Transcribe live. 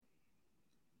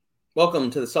Welcome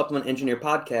to the Supplement Engineer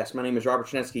Podcast. My name is Robert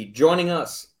Chinesky. Joining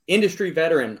us, industry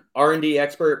veteran, R&D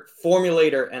expert,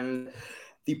 formulator, and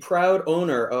the proud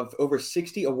owner of over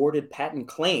 60 awarded patent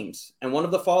claims, and one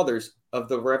of the fathers of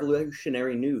the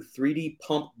revolutionary new 3D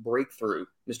pump breakthrough,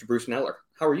 Mr. Bruce Neller.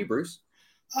 How are you, Bruce?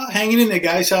 Hanging in there,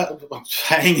 guys.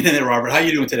 Hanging in there, Robert. How are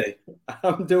you doing today?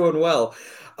 I'm doing well.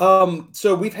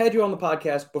 So we've had you on the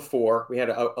podcast before. We had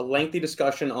a lengthy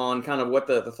discussion on kind of what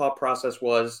the thought process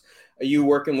was. You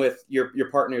working with your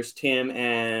partners, Tim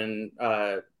and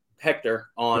Hector,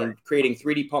 on creating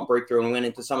 3D pump breakthrough, and we went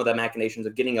into some of the machinations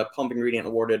of getting a pump ingredient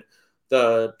awarded,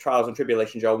 the trials and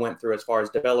tribulations y'all went through as far as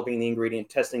developing the ingredient,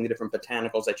 testing the different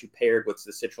botanicals that you paired with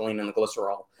the citrulline and the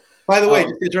glycerol. By the way,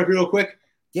 just to interrupt you real quick.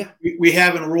 Yeah. We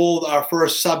have enrolled our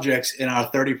first subjects in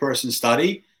our 30-person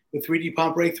study with 3D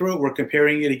pump breakthrough. We're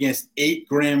comparing it against 8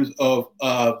 grams of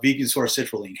vegan source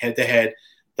citrulline head-to-head,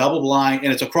 double-blind,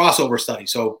 and it's a crossover study.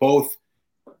 So both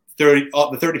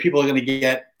the 30 people are going to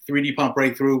get 3D pump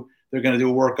breakthrough. They're going to do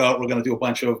a workout. We're going to do a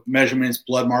bunch of measurements,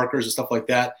 blood markers, and stuff like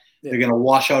that. Yeah. They're going to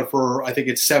wash out for, I think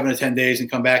it's 7 to 10 days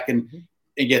and come back and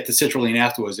get the citrulline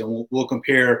afterwards. And we'll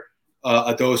compare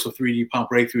a dose of 3D pump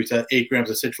breakthrough to 8 grams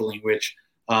of citrulline, which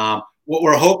what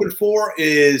we're hoping for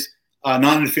is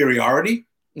non-inferiority.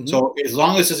 Mm-hmm. So as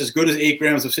long as it's as good as 8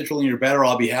 grams of citrulline or better,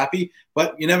 I'll be happy.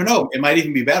 But you never know. It might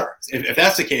even be better. If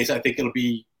that's the case, I think it'll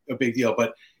be a big deal.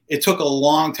 But it took a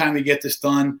long time to get this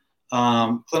done.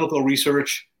 Clinical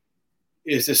research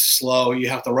is just slow. You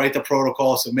have to write the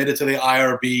protocol, submit it to the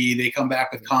IRB. They come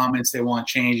back with comments. They want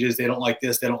changes. They don't like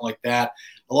this. They don't like that.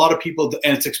 A lot of people,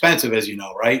 and it's expensive, as you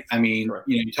know, right? I mean,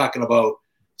 you're talking about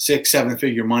 6-7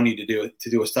 figure money to do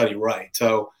a study right.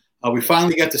 So we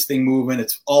finally got this thing moving.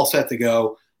 It's all set to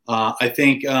go. I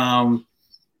think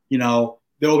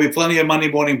there will be plenty of Monday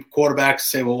morning quarterbacks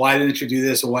say, well, why didn't you do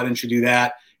this or why didn't you do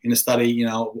that in the study?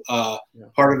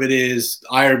 Part of it is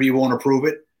IRB won't approve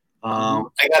it. I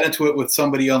got into it with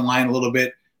somebody online a little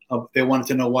bit. They wanted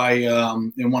to know why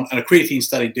on a creatine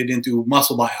study they didn't do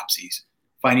muscle biopsies,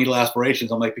 fine needle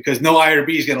aspirations. I'm like, because no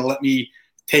IRB is going to let me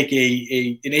take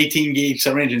an 18 gauge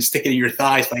syringe and stick it in your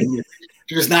thighs. They're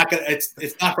just not going to.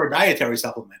 It's not for a dietary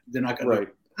supplement. They're not going to. Right.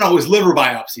 No, it was liver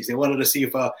biopsies. They wanted to see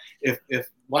if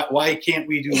why can't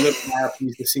we do liver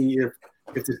biopsies to see if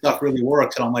the stuff really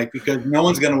works? And I'm like, because no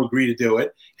one's going to agree to do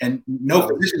it, and no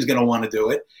physician is going to want to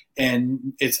do it,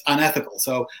 and it's unethical.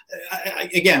 So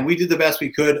again, we did the best we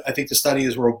could. I think the study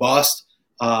is robust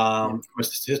from a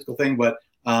statistical thing, but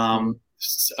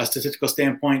a statistical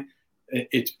standpoint,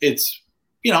 it's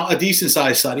a decent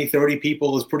sized study. 30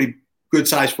 people is pretty good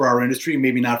size for our industry.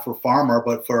 Maybe not for pharma,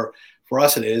 but for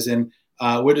us it is. And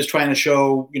we're just trying to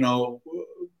show,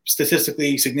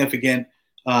 statistically significant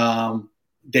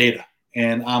data.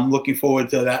 And I'm looking forward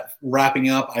to that wrapping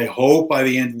up, I hope, by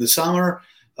the end of the summer.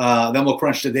 Then we'll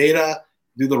crunch the data,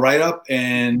 do the write-up,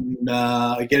 and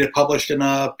get it published in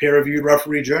a peer-reviewed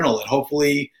referee journal. And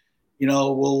hopefully,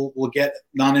 we'll get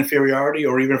non-inferiority,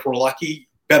 or even if we're lucky,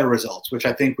 better results, which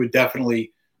I think would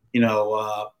definitely,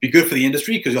 be good for the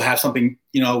industry, because you'll have something,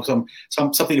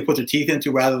 something to put their teeth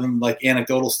into rather than like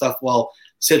anecdotal stuff. Well,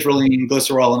 citrulline,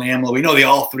 glycerol, and amylo, we know they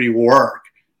all 3 work,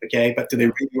 okay, but do they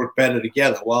really work better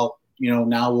together? Well,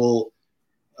 now we'll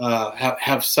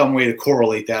have some way to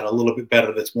correlate that a little bit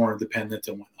better that's more independent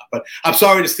and whatnot. But I'm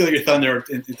sorry to steal your thunder.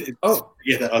 Get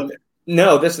that out there.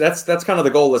 No, that's kind of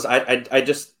the goal. Is I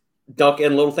just duck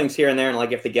in little things here and there, and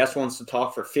like if the guest wants to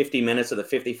talk for 50 minutes of the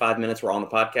 55 minutes we're on the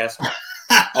podcast,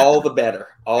 all the better.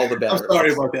 All the better. I'm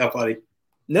sorry about that, buddy.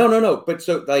 No. But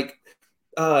so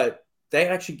they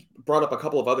actually brought up a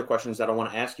couple of other questions that I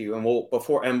want to ask you, and we'll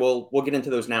get into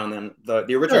those now and then.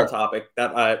 The original topic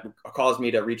that caused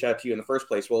me to reach out to you in the first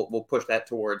place, we'll push that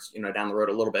towards down the road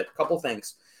a little bit. A couple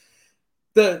things.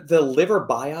 The liver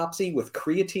biopsy with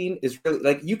creatine is really,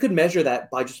 like, you could measure that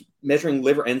by just measuring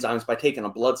liver enzymes by taking a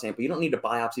blood sample. You don't need to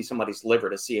biopsy somebody's liver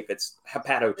to see if it's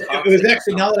hepatotoxic. It was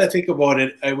actually, now that I think about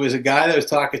it, it was a guy that I was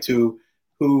talking to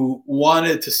who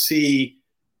wanted to see.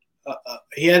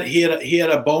 He had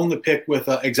a bone to pick with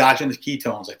exogenous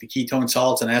ketones, like the ketone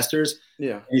salts and esters.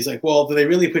 Yeah. And he's like, well, do they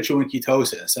really put you in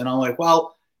ketosis? And I'm like,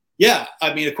 well, yeah.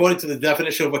 I mean, according to the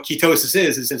definition of what ketosis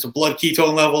is it's a blood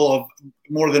ketone level of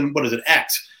more than, what is it,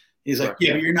 X. He's like,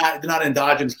 yeah, but they're not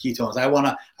endogenous ketones. I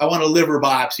want a liver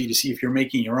biopsy to see if you're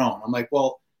making your own. I'm like,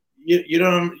 well, you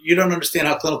don't understand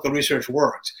how clinical research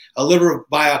works. A liver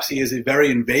biopsy is a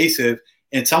very invasive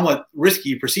and somewhat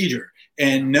risky procedure,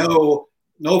 and no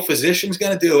physician's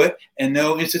going to do it, and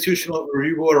no institutional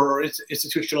review board or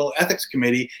institutional ethics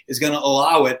committee is going to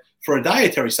allow it for a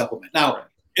dietary supplement. Now,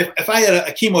 if I had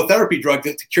a chemotherapy drug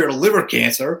to cure liver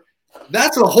cancer,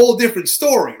 that's a whole different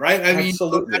story, right? I mean,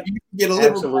 Absolutely. you can get a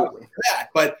liver for that,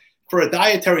 but for a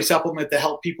dietary supplement to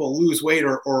help people lose weight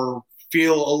or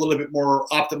feel a little bit more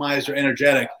optimized or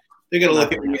energetic, they're going to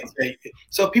look at me and say.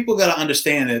 So people got to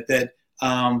understand that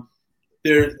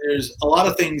there's a lot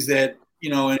of things that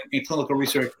in clinical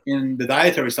research in the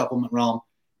dietary supplement realm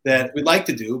that we'd like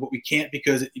to do, but we can't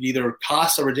because it either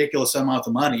costs a ridiculous amount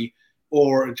of money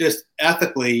or just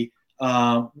ethically.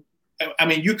 I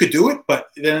mean, you could do it, but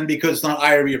then because it's not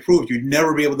IRB approved, you'd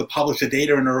never be able to publish the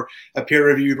data in a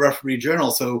peer-reviewed referee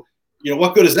journal. So,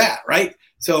 what good is that, right?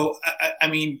 So, I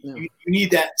mean, you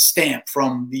need that stamp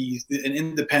from an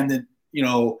independent,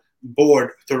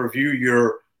 board to review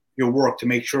your work to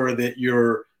make sure that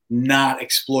you're not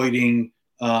exploiting.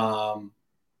 Poor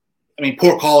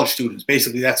college students.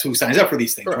 Basically, that's who signs up for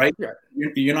these things, right? Yeah.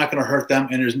 You're not going to hurt them,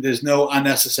 and there's no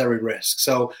unnecessary risk.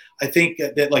 So I think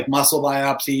that like muscle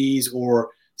biopsies or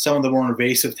some of the more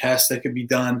invasive tests that could be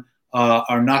done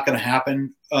are not going to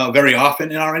happen very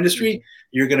often in our industry. Mm-hmm.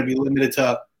 You're going to be limited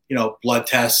to blood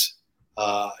tests.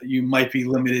 You might be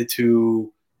limited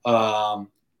to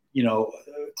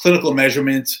clinical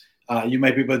measurements. You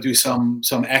might be able to do some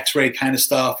X-ray kind of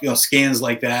stuff, scans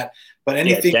like that. But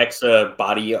anything, DEXA,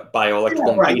 body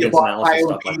bioelectrical impedance analysis,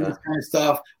 stuff like that. Kind of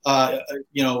stuff.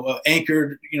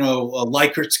 Anchored,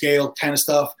 Likert scale kind of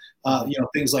stuff.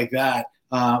 Things like that.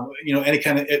 Any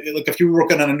kind of like if you were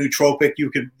working on a nootropic, you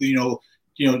could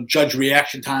judge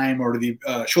reaction time or the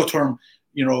short-term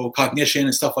cognition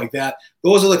and stuff like that.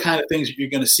 Those are the kind of things that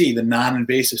you're going to see, the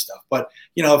non-invasive stuff. But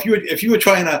if you were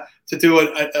trying to do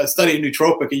a study of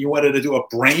nootropic and you wanted to do a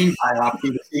brain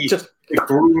biopsy to see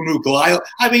new glial,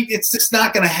 I mean, it's just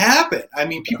not going to happen. I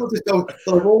mean, people just go,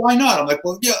 well, why not? I'm like,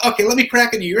 well, yeah, okay, let me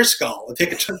crack into your skull and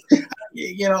take a,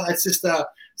 it's just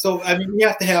so. I mean, we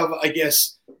have to have, I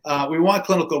guess, we want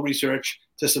clinical research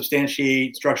to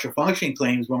substantiate structure function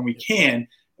claims when we can,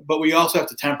 but we also have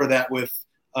to temper that with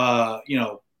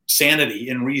sanity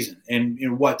and reason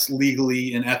and what's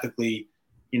legally and ethically,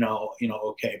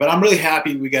 okay. But I'm really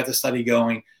happy we got the study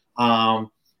going. I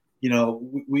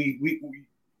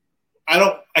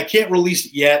can't release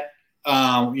it yet,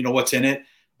 what's in it,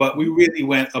 but we really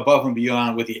went above and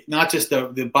beyond with not just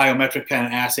the biometric kind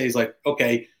of assays, like,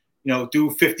 okay,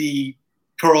 do 50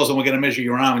 curls and we're going to measure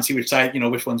your arm and see which side,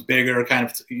 which one's bigger, kind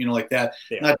of, like that.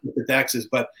 Yeah. Not just the DEXs,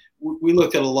 but we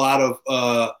looked at a lot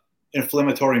of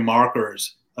inflammatory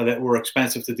markers that were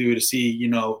expensive to do to see,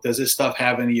 does this stuff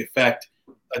have any effect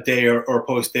a day or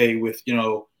post day with,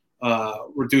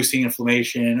 reducing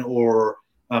inflammation or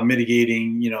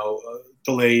mitigating,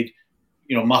 delayed,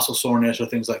 muscle soreness or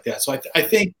things like that. So I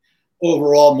think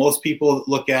overall, most people that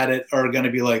look at it are going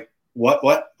to be like,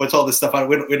 what's all this stuff?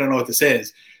 We don't know what this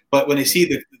is. But when they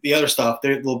see the other stuff,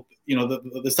 they'll,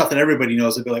 the stuff that everybody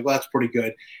knows, they'll be like, well, that's pretty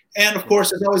good. And of course,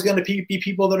 there's always going to be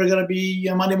people that are going to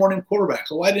be Monday morning quarterbacks.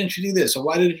 So why didn't you do this? Or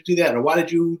why did you do that? Or why did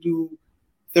you do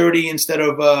 30 instead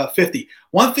of 50?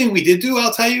 One thing we did do,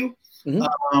 I'll tell you,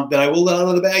 that I will let out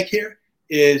of the bag here,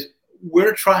 is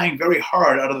we're trying very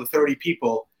hard out of the 30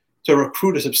 people to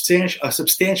recruit a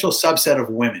substantial subset of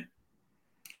women.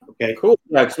 Okay, cool.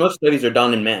 Yeah, because most studies are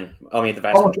done in men. I mean,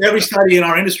 every study in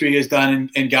our industry is done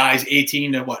in guys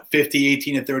 18 to 50,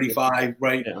 18 to 35,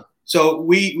 right? Yeah. So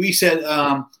we said,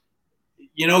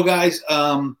 guys,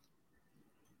 and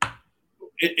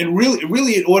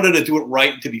really, in order to do it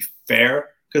right and to be fair,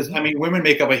 because I mean, women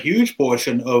make up a huge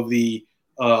portion of the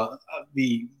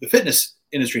fitness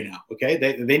industry now. Okay,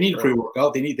 they need a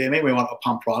pre-workout. They may want a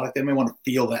pump product. They may want to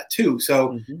feel that too.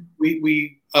 So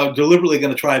we are deliberately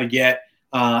going to try to get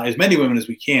as many women as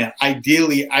we can.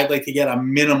 Ideally, I'd like to get a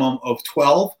minimum of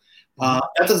 12.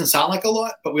 That doesn't sound like a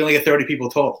lot, but we only get 30 people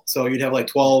total. So you'd have like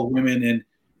 12 women and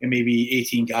maybe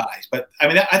 18 guys. But I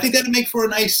mean, I think that'd make for a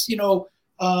nice,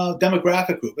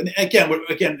 demographic group. And again,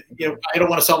 I don't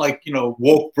want to sound like,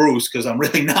 woke Bruce, because I'm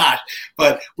really not,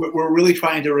 but we're really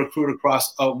trying to recruit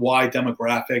across a wide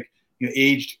demographic,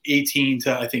 aged 18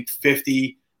 to I think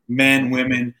 50, men,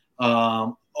 women,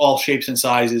 all shapes and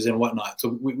sizes and whatnot.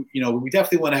 So we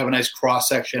definitely want to have a nice cross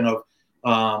section of,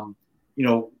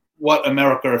 what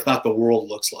America, if not the world,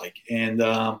 looks like. And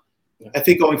I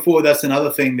think going forward, that's another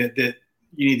thing that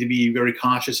you need to be very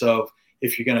conscious of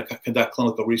if you're going to conduct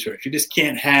clinical research. You just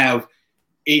can't have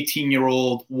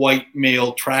 18-year-old white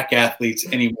male track athletes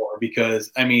anymore,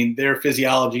 because I mean, their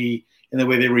physiology and the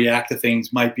way they react to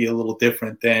things might be a little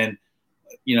different than,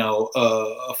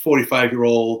 a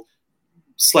 45-year-old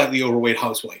slightly overweight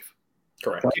housewife.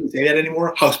 Correct. I can't say that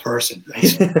anymore. House person.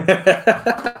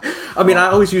 I mean, I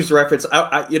always use the reference.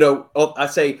 I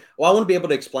say, well, I want to be able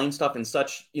to explain stuff in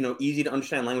such, easy to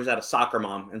understand language out of soccer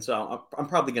mom. And so I'm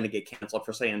probably going to get canceled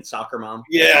for saying soccer mom.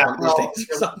 Yeah.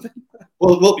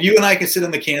 Well, you and I can sit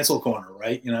in the cancel corner,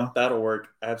 right? That'll work.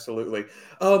 Absolutely.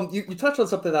 You touched on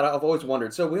something that I've always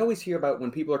wondered. So we always hear about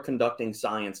when people are conducting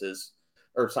sciences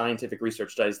or scientific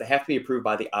research studies, they have to be approved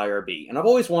by the IRB. And I've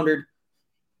always wondered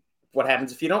what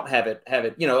happens if you don't have it.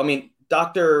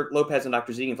 Dr. Lopez and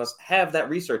Dr. Ziegenfuss have that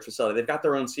research facility. They've got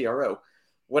their own CRO.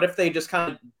 What if they just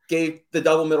kind of gave the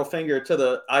double middle finger to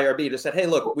the IRB to say, hey,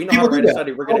 look, we know how to write a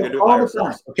study. We're going to go do it by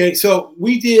ourselves. Okay, so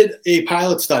we did a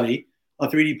pilot study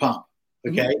on 3D pump.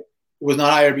 Okay, It was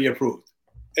not IRB approved.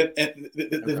 And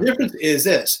the difference is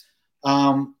this.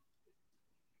 I'm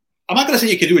not going to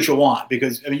say you can do what you want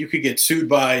because, you could get sued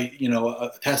by, a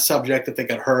test subject if they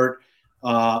got hurt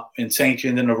and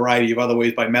sanctioned in a variety of other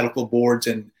ways by medical boards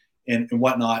and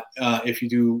whatnot if you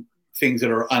do things that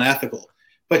are unethical.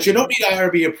 But you don't need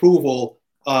IRB approval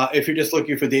if you're just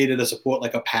looking for data to support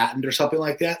like a patent or something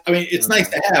like that. It's nice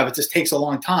to have. It just takes a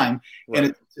long time, and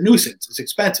it's a nuisance. It's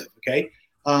expensive, okay?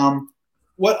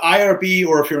 What IRB,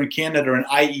 or if you're in Canada, an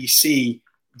IEC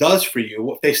does for you,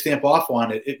 what they stamp off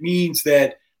on it, it means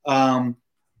that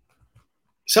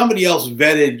somebody else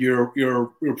vetted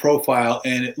your profile,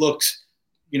 and it looks,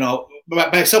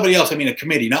 by somebody else, I mean a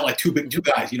committee, not like two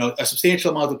guys, a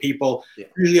substantial amount of people,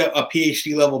 usually a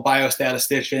PhD level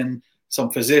biostatistician,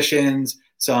 some physicians,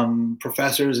 some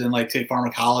professors in like say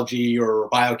pharmacology or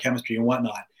biochemistry and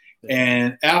whatnot.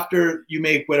 And after you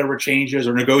make whatever changes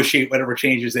or negotiate whatever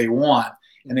changes they want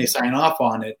and they sign off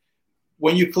on it,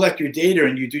 when you collect your data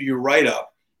and you do your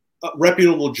write-up,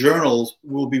 reputable journals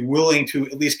will be willing to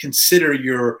at least consider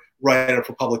your write-up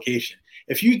for publication.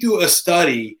 If you do a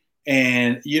study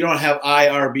and you don't have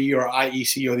IRB or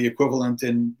IEC or the equivalent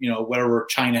in, whatever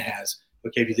China has,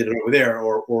 okay, if you did it over there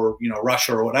or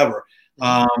Russia or whatever,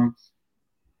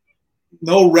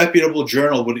 no reputable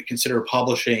journal would consider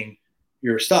publishing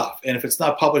your stuff. And if it's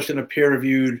not published in a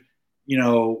peer-reviewed,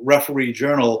 referee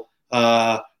journal,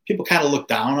 people kind of look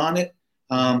down on it.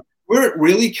 Where it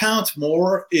really counts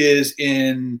more is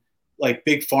in like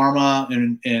big pharma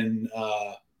and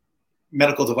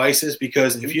medical devices,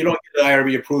 because if you don't get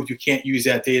IRB approved, you can't use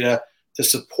that data to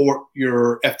support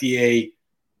your FDA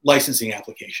licensing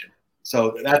application.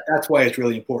 So that's why it's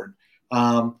really important.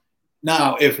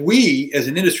 Now, if we as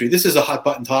an industry, this is a hot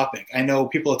button topic. I know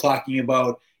people are talking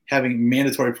about having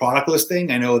mandatory product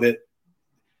listing. I know that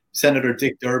Senator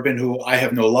Dick Durbin, who I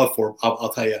have no love for, I'll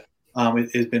tell you,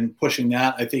 has been pushing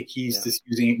that. I think he's just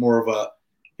using it more of a,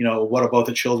 what about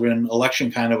the children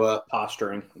election kind of a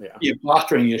posturing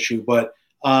issue. But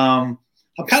I'm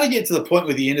kind of getting to the point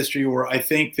with the industry where I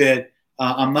think that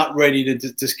I'm not ready to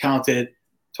discount it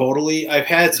totally. I've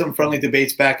had some friendly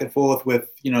debates back and forth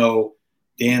with,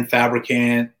 Dan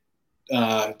Fabricant,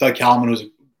 Doug Kalman, who's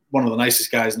one of the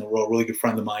nicest guys in the world, really good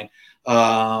friend of mine.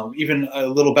 Even a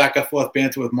little back and forth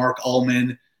banter with Mark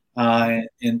Ullman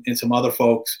and some other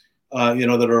folks,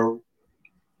 that are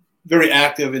very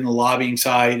active in the lobbying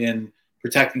side and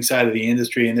protecting side of the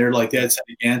industry, and they're like dead set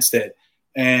against it.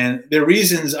 And their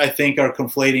reasons, I think, are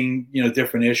conflating,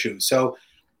 different issues. So,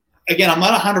 again, I'm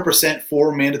not 100%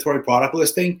 for mandatory product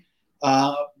listing,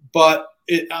 but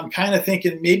I'm kind of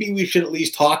thinking maybe we should at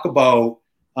least talk about,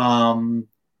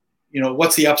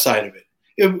 what's the upside of it.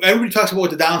 Everybody talks about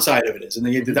what the downside of it is, and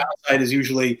the downside is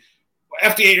usually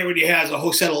FDA already has a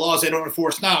whole set of laws they don't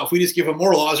enforce now. If we just give them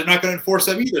more laws, they're not going to enforce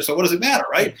them either. So what does it matter,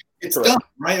 right? It's done,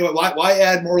 right? Why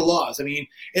add more laws? I mean,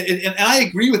 and I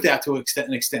agree with that to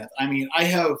an extent. I mean, I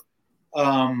have,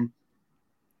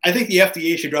 I think the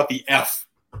FDA should drop the F,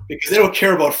 because they don't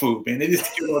care about food, man. They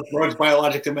just care about drugs,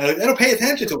 biologics, and medical. They don't pay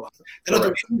attention to us. They don't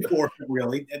do any enforcement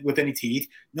really with any teeth.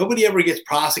 Nobody ever gets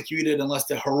prosecuted unless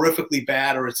they're horrifically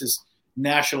bad or it's just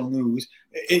national news.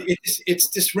 It's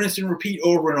just rinse and repeat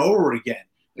over and over again.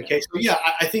 Okay, so yeah,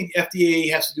 I think FDA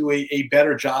has to do a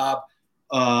better job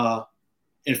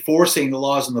enforcing the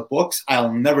laws in the books.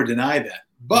 I'll never deny that.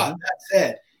 But that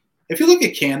said, if you look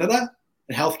at Canada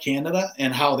and Health Canada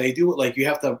and how they do it, like you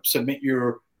have to submit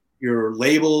your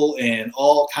label and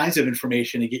all kinds of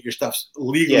information to get your stuff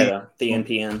legally. Yeah, the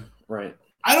NPN, right.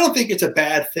 I don't think it's a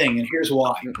bad thing, and here's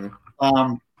why.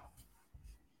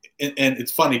 And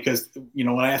it's funny because,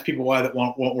 when I ask people why that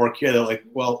won't work here, they're like,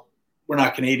 well, we're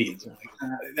not Canadians. I'm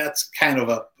like, that's kind of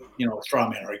a, straw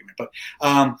man argument. But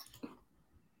I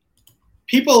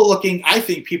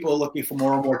think people are looking for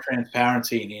more and more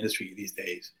transparency in the industry these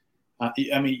days.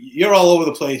 I mean, you're all over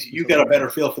the place. You got a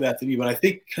better feel for that than me, but I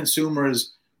think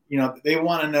consumers, they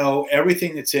want to know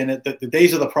everything that's in it. The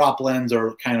days of the prop lens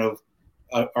are kind of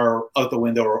are out the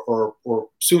window or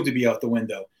soon to be out the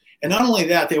window. And not only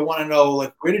that, they want to know,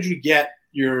 like, where did you get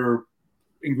your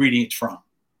ingredients from?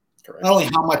 Correct. Not only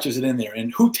how much is it in there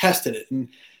and who tested it, and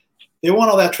they want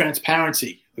all that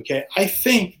transparency. Okay, I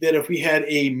think that if we had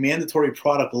a mandatory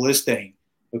product listing,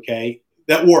 okay,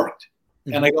 that worked.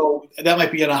 Mm-hmm. And I go, that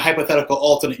might be in a hypothetical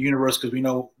alternate universe because we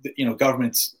know that,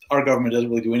 our government doesn't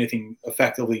really do anything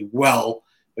effectively well.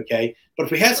 Okay, but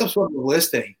if we had some sort of a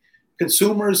listing,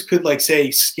 consumers could, like,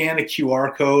 say, scan a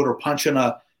QR code or punch in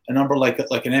a number like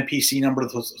an NPC number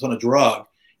that's on a drug,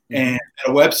 mm-hmm. and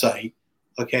at a website,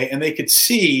 okay, and they could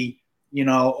see,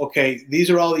 okay, these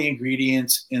are all the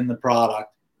ingredients in the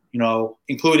product,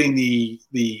 including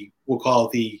we'll call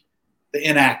it the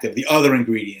inactive, the other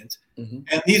ingredients, mm-hmm.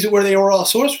 and these are where they were all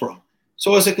sourced from.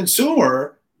 So as a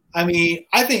consumer, I mean,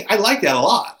 I think I like that a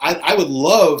lot. I would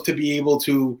love to be able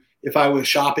to, if I was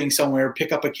shopping somewhere,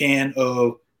 pick up a can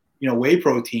of, whey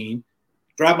protein,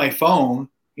 grab my phone,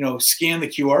 scan the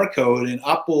QR code, and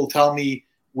up will tell me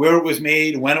where it was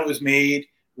made, when it was made,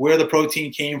 where the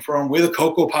protein came from, where the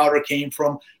cocoa powder came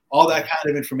from, all that kind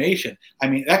of information. I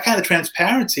mean, that kind of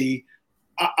transparency,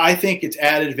 I think it's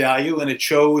added value, and it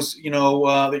shows,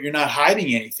 that you're not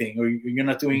hiding anything or you're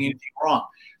not doing anything wrong.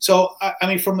 So, I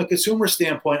mean, from the consumer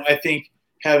standpoint, I think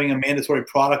having a mandatory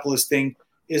product listing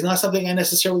is not something I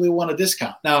necessarily want to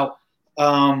discount. Now,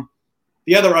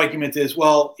 the other argument is,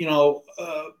 well,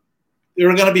 there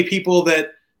are going to be people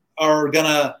that are going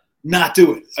to not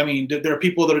do it. I mean, there are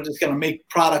people that are just going to make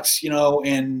products,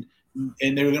 and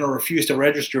they're going to refuse to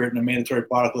register it in a mandatory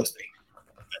product listing.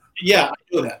 Yeah, I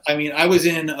do that. I mean, I was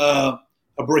in a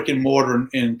brick and mortar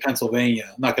in Pennsylvania.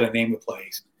 I'm not going to name the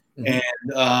place. Mm-hmm.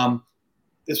 And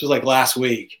this was like last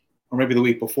week or maybe the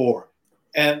week before.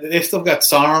 And they still got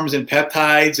SARMs and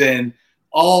peptides and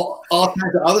all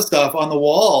kinds of other stuff on the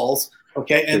walls.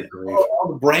 Okay. And all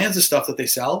the brands of stuff that they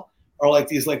sell are like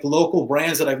these like local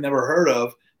brands that I've never heard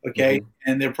of. Okay. Mm-hmm.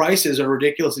 And their prices are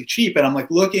ridiculously cheap. And I'm like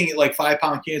looking at like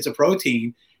 5-pound cans of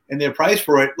protein, and their price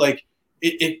for it, like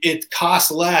it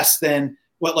costs less than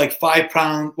what 5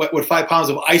 pounds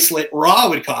of isolate raw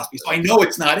would cost me. So I know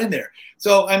it's not in there.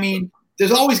 So, I mean,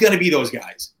 there's always going to be those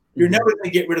guys. You're mm-hmm. never going to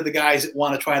get rid of the guys that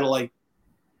want to try to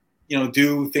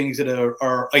do things that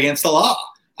are against the law.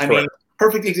 I mean,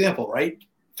 perfect example, right?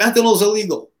 Fentanyl is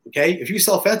illegal. Okay. If you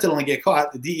sell fentanyl and get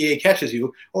caught, the DEA catches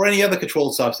you, or any other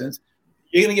controlled substance,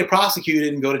 you're going to get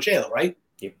prosecuted and go to jail, right?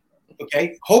 Yep.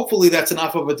 Okay. Hopefully that's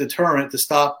enough of a deterrent to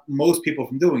stop most people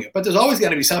from doing it. But there's always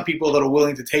going to be some people that are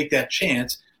willing to take that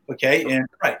chance. Okay. And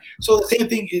right. So the same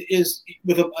thing is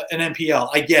with an MPL.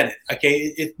 I get it.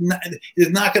 Okay.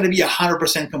 It's not going to be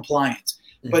 100% compliance,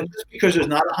 mm-hmm. but just because there's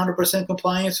not 100%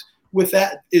 compliance with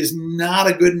that is not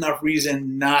a good enough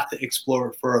reason not to explore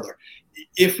it further.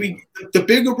 The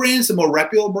bigger brands, the more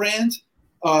reputable brands,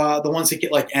 the ones that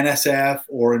get like NSF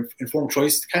or Informed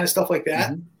Choice kind of stuff like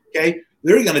that, mm-hmm. okay,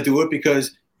 they're going to do it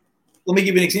because, let me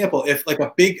give you an example. If like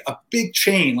a big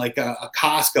chain like a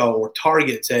Costco or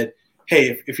Target said,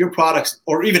 hey, if your products,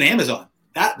 or even Amazon,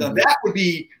 that would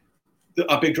be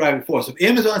a big driving force. If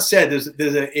Amazon said there's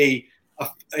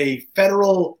a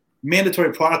federal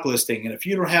mandatory product listing, and if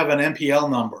you don't have an MPL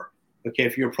number, okay,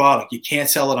 for your product, you can't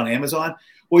sell it on Amazon.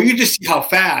 Well, you just see how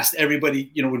fast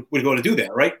everybody, would go to do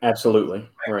that, right? Absolutely,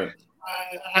 right.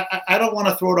 I don't want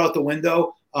to throw it out the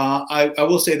window. I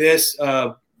will say this: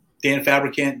 Dan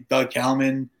Fabricant, Doug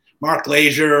Kalman, Mark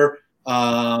Glazier,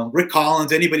 Rick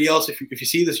Collins, anybody else. If you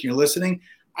see this and you're listening,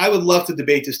 I would love to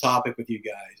debate this topic with you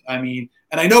guys. I mean,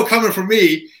 and I know coming from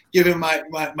me, given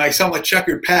my somewhat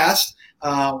checkered past,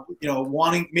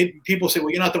 maybe people say, well,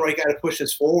 you're not the right guy to push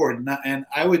this forward. And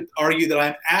I would argue that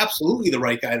I'm absolutely the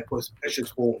right guy to push this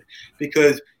forward,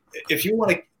 because if you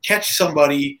want to catch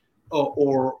somebody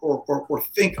or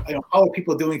think, how are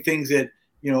people doing things that,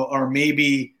 are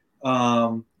maybe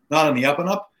not on the up and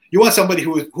up, you want somebody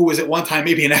who was at one time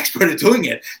maybe an expert at doing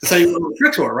it to tell you what the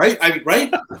tricks were, right?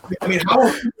 Right? I mean, how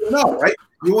will people know, right?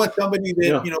 You want somebody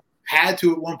that, had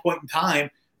to at one point in time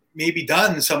maybe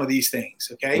done some of these things,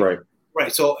 okay?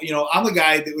 Right. So, I'm the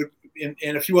guy that would,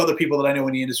 and a few other people that I know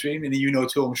in the industry, and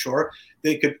too, I'm sure,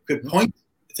 they could point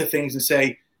to things and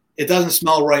say, it doesn't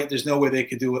smell right. There's no way they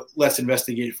could do it. Let's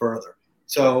investigate further.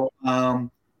 So, I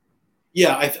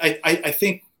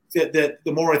think that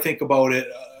the more I think about it,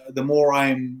 the more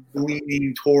I'm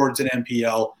leaning towards an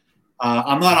MPL.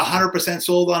 I'm not 100%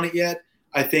 sold on it yet.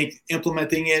 I think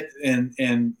implementing it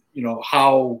and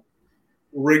how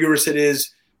rigorous it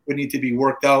is would need to be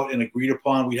worked out and agreed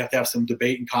upon. We'd have to have some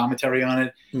debate and commentary on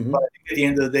it. Mm-hmm. But I think at the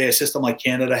end of the day, a system like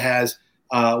Canada has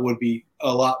would be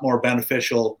a lot more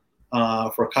beneficial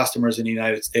for customers in the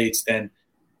United States than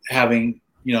having,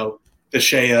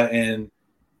 DSHEA, and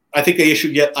I think they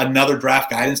issued yet another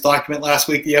draft guidance document last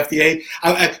week. The FDA,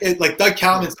 like Doug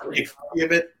Kalman's a copy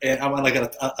of it, and I'm on like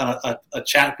a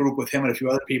chat group with him and a few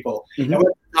other people. Mm-hmm. And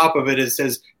at the top of it, it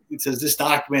says this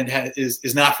document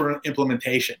is not for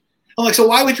implementation. I'm like, so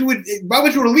why would you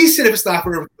release it if it's not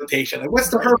for implementation? Like, what's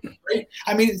the purpose, right?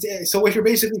 I mean, so what you're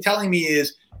basically telling me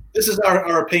is this is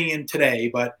our opinion today,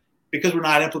 but because we're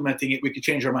not implementing it, we could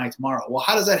change our mind tomorrow. Well,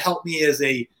 how does that help me as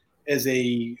a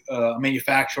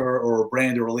manufacturer or a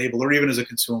brand or a label, or even as a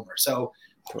consumer? So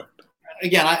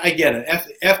again, I get it.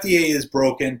 FDA is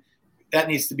broken. That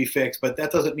needs to be fixed, but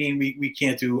that doesn't mean we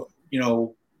can't do,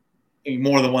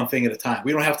 more than one thing at a time.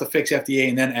 We don't have to fix FDA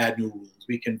and then add new rules.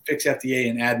 We can fix FDA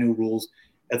and add new rules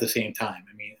at the same time.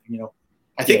 I mean,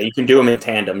 I think you can do them in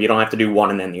tandem. You don't have to do one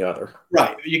and then the other.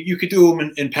 Right. You could do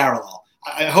them in parallel.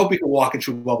 I hope we can walk and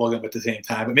chew bubble gum at the same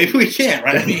time, but maybe we can't,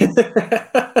 right? I mean,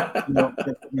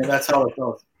 that's how it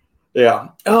goes. Yeah.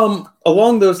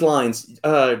 Along those lines,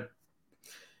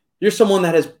 you're someone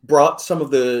that has brought some of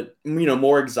the,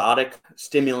 more exotic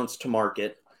stimulants to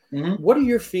market. Mm-hmm. What are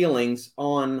your feelings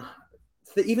on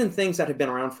even things that have been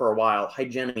around for a while,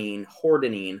 hygenamine,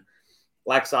 hordenine,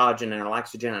 laxogenin, or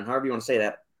laxogenin, however you want to say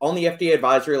that, on the FDA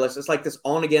advisory list? It's like this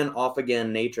on again, off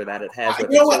again nature that it has.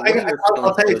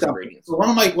 I'll tell you something. So one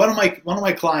of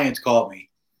my clients called me.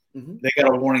 Mm-hmm. They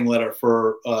got a warning letter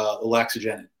for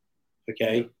laxogenin.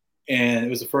 Okay, and it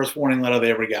was the first warning letter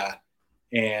they ever got.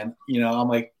 And I'm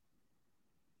like,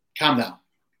 calm down.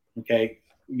 Okay,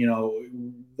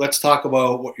 let's talk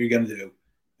about what you're going to do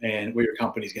and what your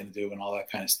company's going to do and all that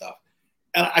kind of stuff.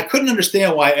 And I couldn't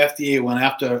understand why FDA went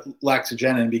after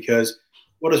laxogenin, because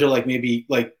what is there, like maybe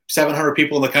like 700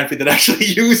 people in the country that actually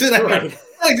use it? I mean, it's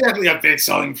not exactly a big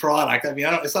selling product. I mean,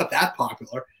 it's not that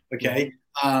popular. Okay.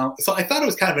 So I thought it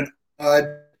was kind of an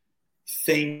odd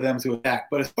thing for them to attack.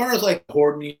 But as far as like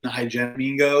hordenine and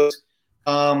hygenamine goes,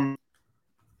 I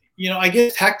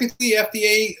guess technically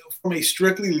FDA, from a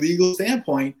strictly legal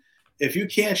standpoint, if you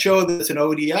can't show that it's an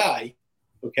ODI,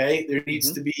 okay, there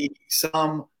needs to be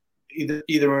some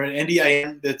either an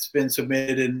NDIN that's been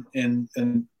submitted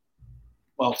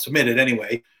submitted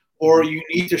anyway, or you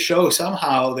need to show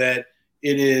somehow that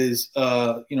it is,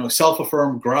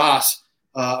 self-affirmed GRAS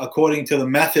according to the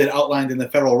method outlined in the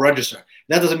Federal Register.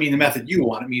 That doesn't mean the method you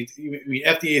want. I mean,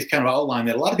 FDA has kind of outlined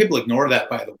that. A lot of people ignore that,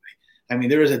 by the way. I mean,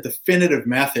 there is a definitive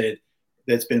method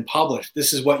that's been published.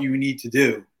 This is what you need to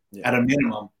do at a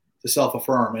minimum to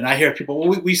self-affirm. And I hear people,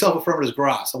 well, we self-affirm it as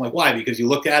GRAS. I'm like, why? Because you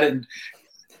looked at it and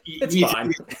it's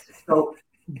fine. So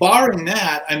barring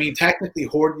that, I mean, technically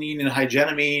hordenine and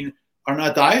hygenamine are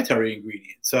not dietary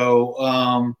ingredients.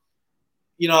 So,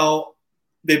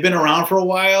 they've been around for a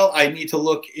while. I need to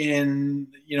look in,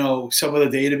 some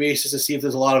of the databases to see if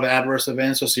there's a lot of adverse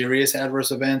events or serious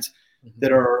adverse events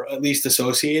that are at least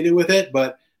associated with it.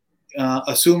 But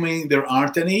assuming there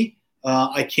aren't any,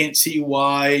 I can't see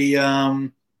why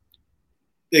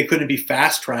they couldn't be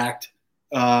fast-tracked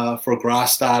for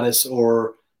GRAS status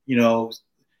or,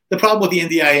 the problem with the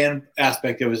NDIN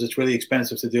aspect of it is it's really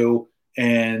expensive to do.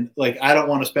 And I don't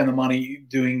want to spend the money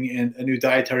doing a new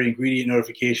dietary ingredient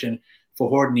notification for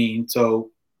hordenine.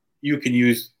 So you can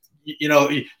use,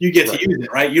 you get to use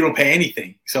it, right? You don't pay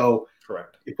anything. So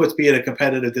correct. It puts me at a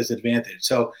competitive disadvantage.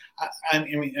 So I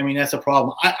mean, that's a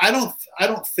problem. I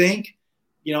don't think,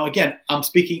 again, I'm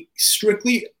speaking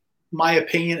strictly my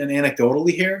opinion and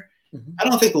anecdotally here. Mm-hmm. I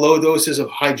don't think low doses of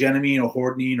hygenamine or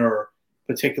hordenine are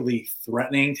particularly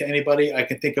threatening to anybody. I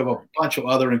can think of a bunch of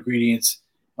other ingredients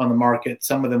on the market,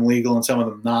 some of them legal and some of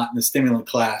them not in the stimulant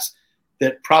class,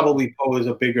 that probably pose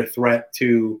a bigger threat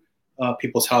to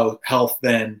people's health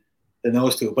than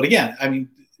those two. But again, I mean,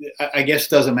 I guess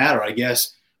it doesn't matter. I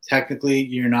guess technically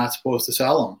you're not supposed to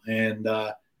sell them, and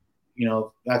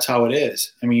that's how it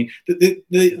is. I mean,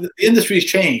 the industry's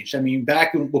changed. I mean,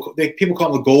 back in, people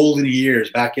call them the golden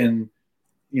years back in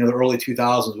the early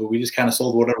 2000s, where we just kind of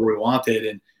sold whatever we wanted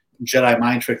and Jedi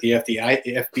mind tricked the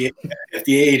FDA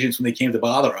agents when they came to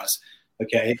bother us.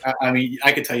 Okay, I mean,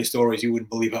 I could tell you stories you wouldn't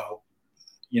believe how,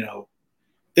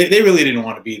 they really didn't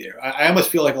want to be there. I almost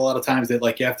feel like a lot of times that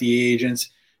like FDA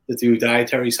agents that do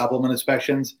dietary supplement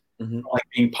inspections are like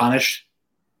being punished,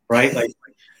 right?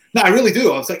 No, I really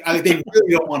do. I was like, they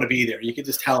really don't want to be there. You can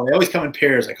just tell. They always come in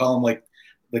pairs. I call them like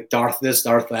Darth this,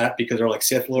 Darth that, because they're like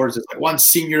Sith Lords. It's like one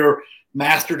senior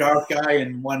master Darth guy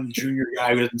and one junior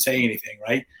guy who doesn't say anything,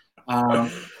 right? They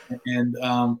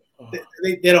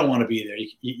don't want to be there.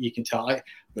 You can tell.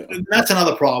 That's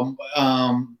another problem.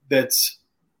 That's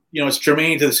it's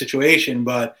germane to the situation,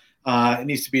 but it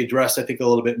needs to be addressed, I think, a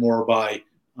little bit more by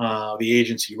the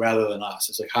agency rather than us.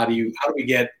 It's like how do we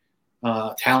get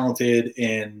talented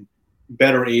and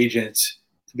better agents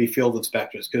to be field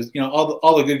inspectors, because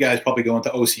all the good guys probably go into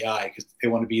OCI because they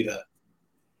want to be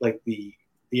the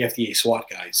FDA SWAT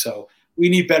guys. So we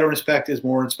need better inspectors,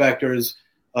 more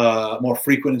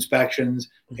frequent inspections,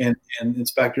 and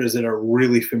inspectors that are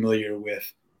really familiar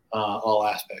with all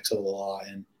aspects of the law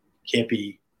and can't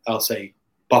be, I'll say,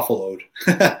 buffaloed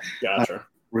Gotcha.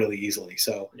 really easily.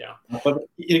 So yeah, but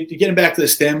getting back to the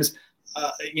stems,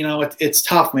 it's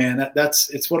tough, man.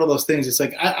 It's one of those things. It's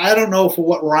like I don't know for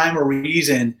what rhyme or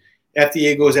reason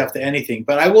FDA goes after anything,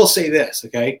 but I will say this,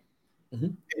 okay? Mm-hmm.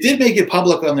 It did make it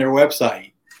public on their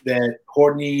website that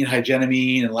hordenine,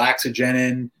 hygenamine, and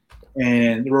laxagenin,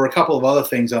 and there were a couple of other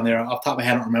things on there. Off the top of my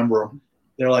head, I don't remember them.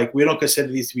 They're like, we don't consider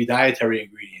these to be dietary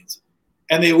ingredients.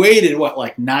 And they waited,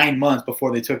 like 9 months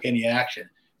before they took any action.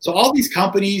 So all these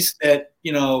companies that,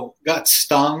 got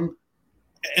stung,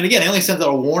 and again, they only sent out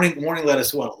a warning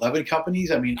letters to 11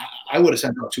 companies? I mean, I would have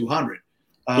sent out 200.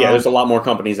 Yeah, there's a lot more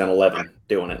companies than 11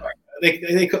 doing it.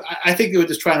 I think they were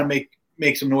just trying to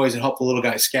make some noise and help the little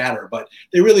guys scatter, but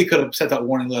they really could have sent out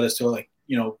warning letters to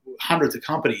hundreds of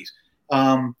companies.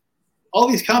 All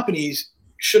these companies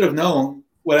should have known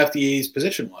what FDA's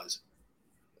position was.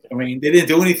 I mean, they didn't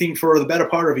do anything for the better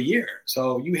part of a year.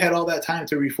 So you had all that time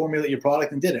to reformulate your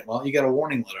product and didn't. Well, you got a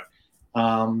warning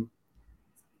letter.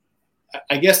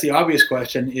 I guess the obvious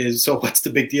question is, so what's the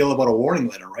big deal about a warning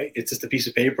letter, right? It's just a piece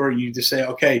of paper. And you just say,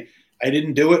 okay, I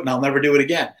didn't do it and I'll never do it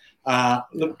again. I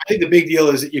think the big deal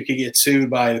is that you could get sued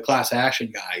by the class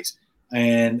action guys.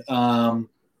 And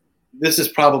this is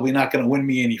probably not going to win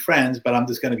me any friends, but I'm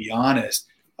just going to be honest.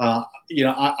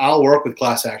 I'll work with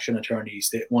class action attorneys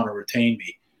that want to retain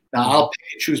me. Now, I'll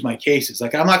pick and choose my cases.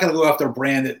 Like, I'm not going to go after a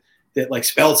brand that like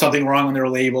spelled something wrong on their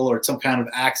label or some kind of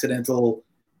accidental,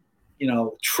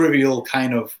 trivial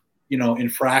kind of,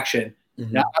 infraction.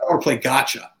 Mm-hmm. Now, I don't want to play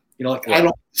gotcha. I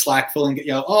don't slack filling,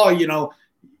 you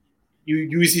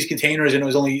use these containers and it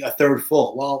was only a third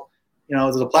full. Well,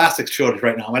 there's a plastic shortage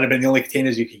right now. It might have been the only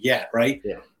containers you could get, right?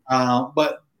 Yeah.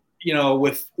 But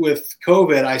with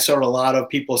COVID, I saw a lot of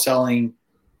people selling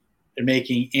and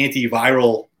making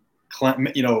antiviral,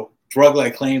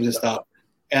 drug-like claims and stuff.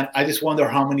 And I just wonder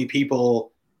how many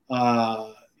people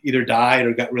either died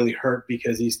or got really hurt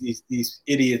because these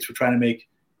idiots were trying to make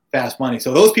fast money.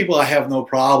 So those people, I have no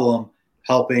problem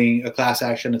helping a class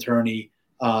action attorney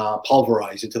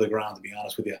pulverize it to the ground, to be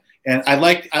honest with you. And I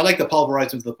like to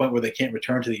pulverize them to the point where they can't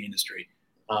return to the industry,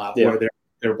 where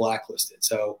they're blacklisted.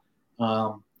 So,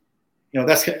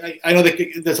 that's, I know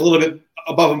that's a little bit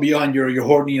above and beyond your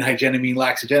hordenine, hygenamine,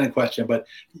 laxagenin question, but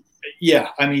yeah,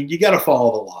 I mean, you got to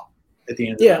follow the law at the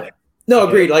end of the day. No,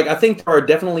 agreed. Like, I think there are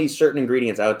definitely certain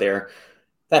ingredients out there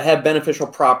that have beneficial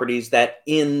properties that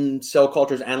in cell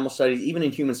cultures, animal studies, even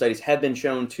in human studies, have been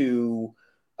shown to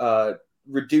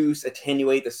reduce,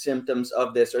 attenuate the symptoms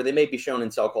of this, or they may be shown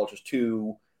in cell cultures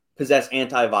to possess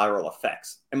antiviral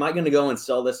effects. Am I going to go and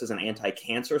sell this as an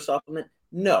anti-cancer supplement?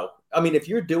 No. I mean, if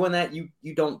you're doing that, you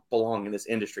don't belong in this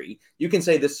industry. You can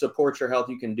say this supports your health.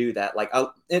 You can do that. Like,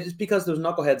 it's because those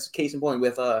knuckleheads, case in point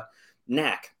with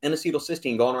NAC,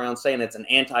 N-acetylcysteine, going around saying it's an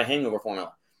anti-hangover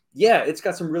formula. Yeah, it's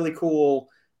got some really cool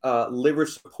liver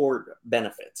support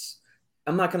benefits.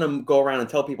 I'm not going to go around and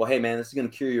tell people, hey, man, this is going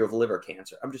to cure you of liver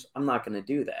cancer. I'm not going to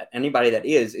do that. Anybody that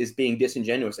is being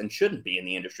disingenuous and shouldn't be in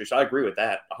the industry. So I agree with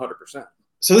that 100%.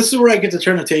 So this is where I get to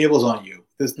turn the tables on you.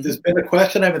 There's been a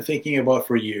question I've been thinking about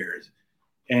for years.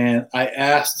 And I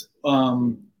asked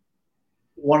one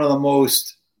of the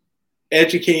most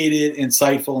educated,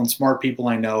 insightful, and smart people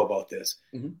I know about this.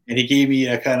 Mm-hmm. And he gave me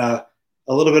a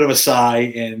little bit of a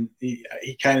sigh, and he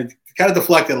kind of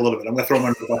deflected a little bit. I'm going to throw him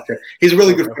under the bus here. He's a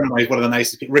really good friend of mine. He's one of the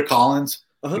nicest people. Rick Collins.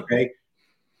 Uh-huh. Okay.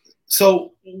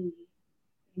 So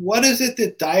what is it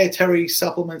that dietary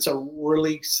supplements are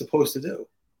really supposed to do?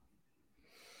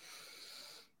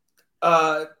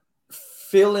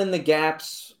 Fill in the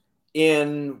gaps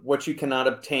in what you cannot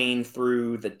obtain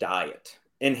through the diet.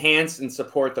 Enhance and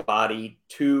support the body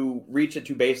to reach it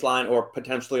to baseline or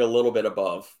potentially a little bit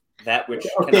above that which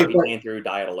cannot be gained through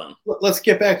diet alone. Let's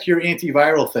get back to your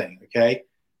antiviral thing, okay?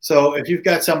 So if you've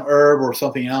got some herb or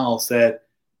something else that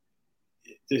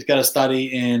there's got a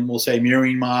study in, we'll say,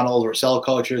 murine models or cell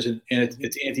cultures, and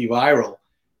it's antiviral,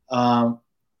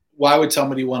 why would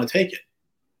somebody want to take it?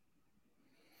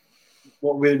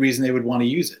 What would be the reason they would want to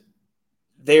use it?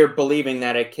 They're believing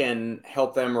that it can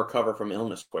help them recover from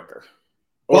illness quicker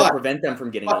or prevent them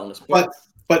from getting illness quicker.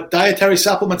 But dietary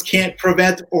supplements can't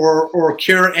prevent or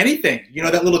cure anything.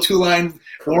 That little 2-line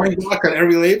warning block on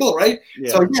every label, right?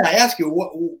 Yeah. So again, I ask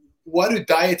you, what do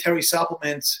dietary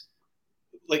supplements,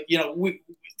 like,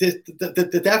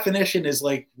 the definition is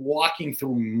like walking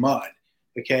through mud.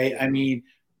 Okay. I mean,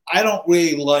 I don't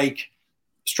really like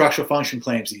structural function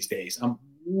claims these days. I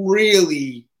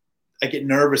get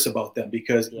nervous about them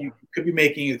because you could be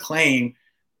making a claim,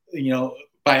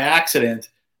 by accident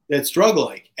that's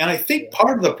drug-like. And I think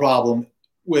part of the problem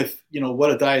with,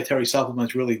 what a dietary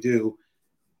supplements really do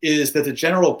is that the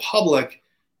general public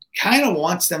kind of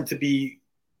wants them to be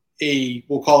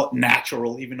we'll call it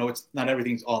natural, even though it's not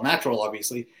everything's all natural,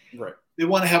 obviously. Right. They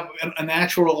want to have a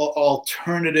natural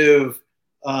alternative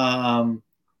pharmacopendium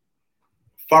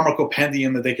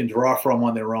that they can draw from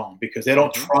on their own because they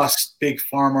don't trust big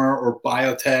pharma or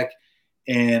biotech,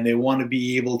 and they want to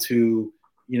be able to,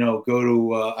 go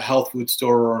to a health food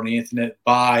store or on the internet,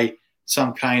 buy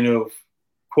some kind of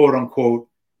quote unquote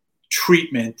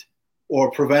treatment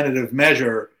or preventative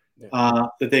measure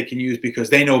that they can use because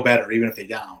they know better, even if they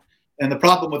don't. And the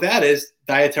problem with that is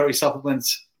dietary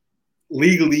supplements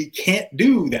legally can't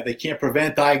do that. They can't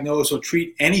prevent, diagnose, or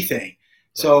treat anything. Right.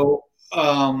 So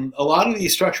a lot of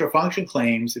these structural function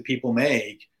claims that people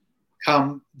make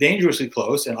come dangerously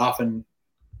close and often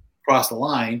cross the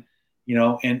line,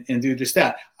 and do just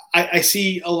that. I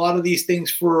see a lot of these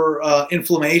things for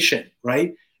inflammation,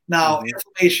 right? Now,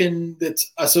 inflammation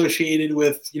that's associated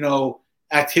with,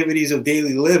 activities of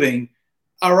daily living,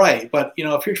 all right. But,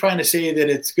 if you're trying to say that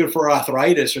it's good for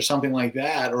arthritis or something like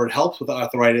that, or it helps with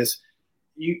arthritis,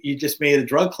 you just made a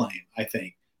drug claim, I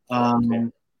think.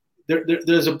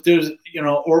 There's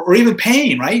or even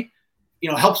pain, right?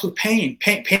 Helps with pain.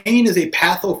 Pain is a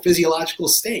pathophysiological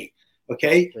state.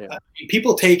 Okay. Yeah.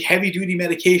 People take heavy duty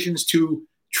medications to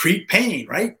treat pain,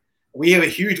 right? We have a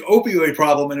huge opioid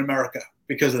problem in America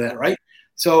because of that, right?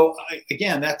 So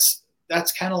again, that's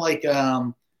kind of like,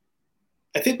 I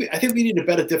think we need a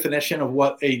better definition of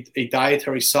what a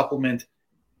dietary supplement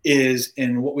is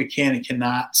and what we can and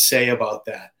cannot say about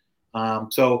that.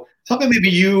 So something maybe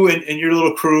you and your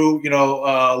little crew,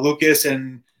 Lucas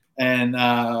and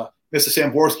Mr.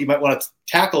 Samborski might want to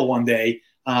tackle one day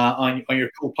on your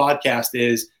cool podcast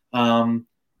is,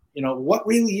 what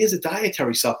really is a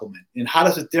dietary supplement and how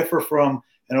does it differ from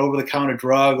an over-the-counter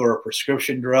drug or a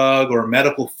prescription drug or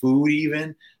medical food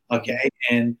even? Okay,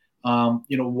 and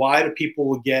why do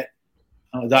people get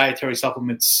dietary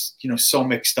supplements, so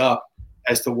mixed up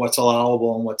as to what's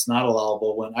allowable and what's not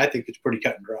allowable when I think it's pretty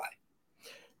cut and dry.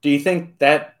 Do you think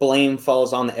that blame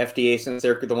falls on the FDA since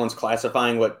they're the ones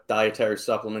classifying what dietary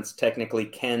supplements technically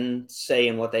can say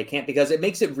and what they can't? Because it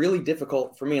makes it really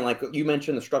difficult for me. Like you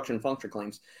mentioned, the structure and function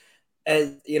claims.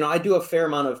 As I do a fair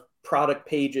amount of product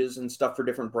pages and stuff for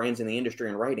different brands in the industry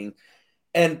and writing.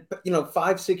 And,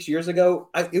 5-6 years ago,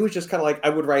 it was just kind of like I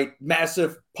would write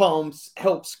massive pumps,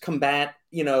 helps combat,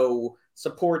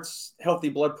 supports healthy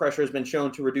blood pressure, has been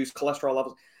shown to reduce cholesterol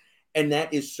levels. And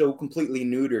that is so completely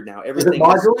neutered now. Everything is it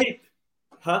modulate?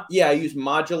 Huh? Yeah, I use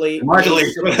modulate.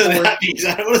 Modulate. What does that mean?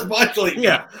 What does modulate mean?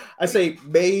 Yeah. I say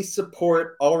may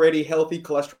support already healthy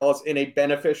cholesterols in a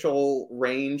beneficial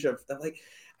range of like,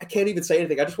 I can't even say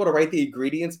anything. I just want to write the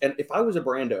ingredients. And if I was a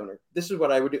brand owner, this is what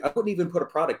I would do. I wouldn't even put a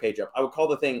product page up. I would call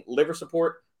the thing liver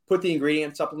support, put the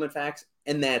ingredient supplement facts,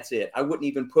 and that's it. I wouldn't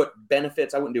even put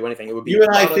benefits. I wouldn't do anything. It would be you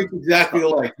and I think exactly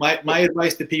alike. My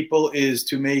advice to people is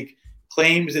to make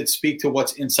claims that speak to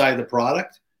what's inside the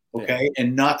product, okay,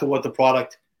 and not to what the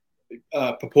product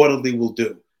purportedly will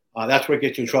do. That's where it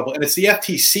gets you in trouble. And it's the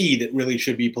FTC that really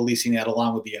should be policing that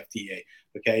along with the FDA,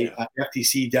 okay?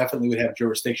 FTC definitely would have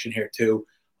jurisdiction here too.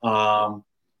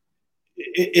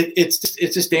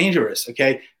 It's just dangerous.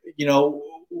 Okay.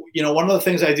 One of the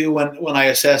things I do when I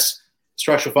assess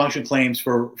structural function claims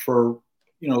for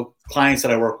clients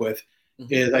that I work with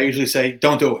is I usually say,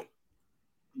 don't do it.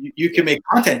 You can make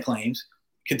content claims,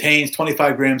 contains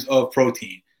 25 grams of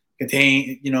protein,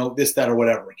 contain, this, that, or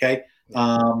whatever. Okay.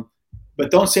 But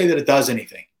don't say that it does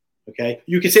anything. Okay.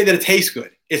 You can say that it tastes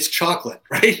good. It's chocolate,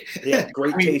 right? Yeah,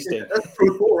 great tasting. That's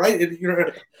pretty cool, right?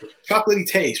 Chocolatey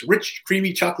taste, rich,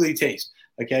 creamy, chocolatey taste.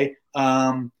 Okay.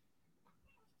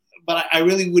 But I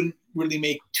really wouldn't really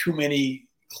make too many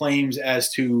claims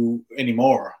as to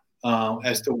anymore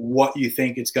as to what you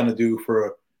think it's going to do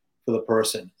for the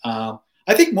person.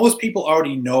 I think most people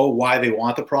already know why they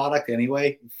want the product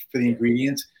anyway for the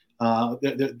ingredients.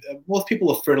 Most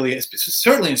people are fairly,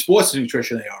 certainly in sports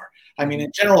nutrition, they are. I mean,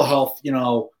 in general health,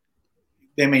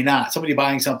 they may not. Somebody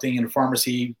buying something in a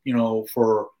pharmacy,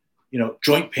 for,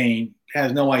 joint pain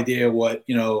has no idea what,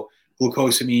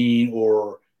 glucosamine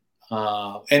or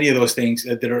any of those things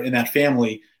that are in that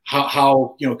family,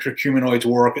 how curcuminoids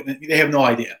work. They have no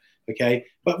idea. Okay.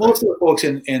 But most of the folks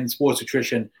in sports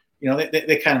nutrition,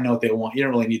 they kind of know what they want. You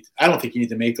don't really need, I don't think you need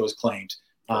to make those claims.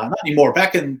 Not anymore.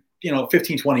 Back in,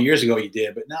 15, 20 years ago you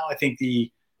did, but now I think the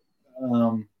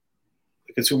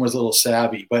consumer's a little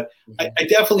savvy. But I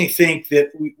definitely think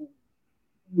that we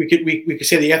could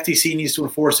say the FTC needs to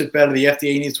enforce it better, the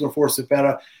FDA needs to enforce it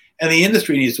better, and the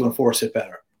industry needs to enforce it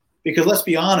better. Because let's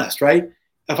be honest, right?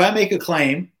 If I make a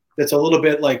claim that's a little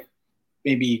bit like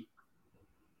maybe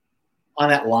on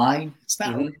that line, it's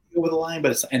not really over the line,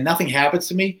 but and nothing happens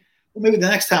to me, well, maybe the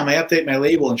next time I update my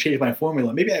label and change my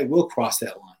formula, maybe I will cross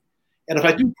that line. And if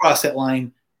I do cross that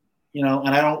line, and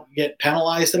I don't get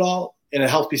penalized at all, and it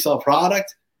helps me sell a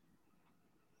product,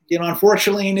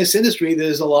 unfortunately in this industry,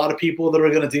 there's a lot of people that are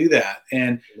going to do that.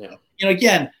 And,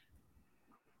 again,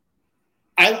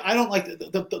 I don't like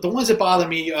the ones that bother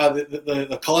me,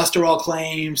 the cholesterol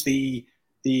claims, the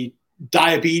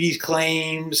diabetes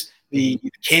claims, the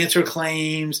cancer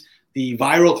claims, the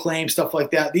viral claims, stuff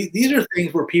like that. These are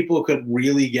things where people could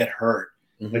really get hurt.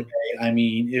 Okay? I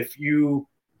mean, if you,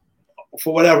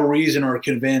 for whatever reason, are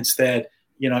convinced that,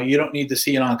 you don't need to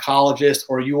see an oncologist,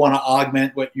 or you want to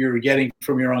augment what you're getting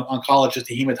from your oncologist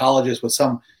to hematologist with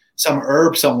some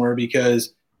herb somewhere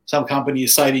because some company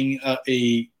is citing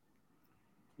a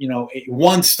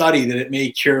one study that it may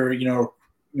cure,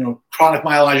 chronic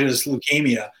myelogenous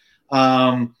leukemia.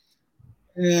 I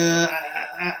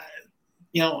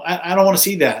don't want to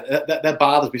see that. That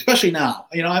bothers me, especially now.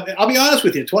 I'll be honest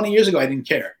with you. 20 years ago, I didn't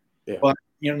care, but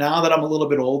now that I'm a little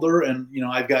bit older and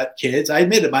I've got kids, I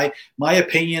admit it. My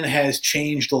opinion has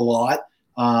changed a lot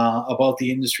about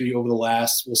the industry over the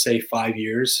last, we'll say, 5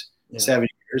 years, 7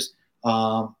 years.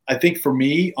 I think for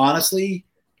me, honestly,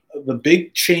 the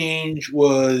big change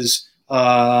was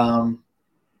where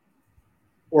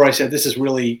I said, this is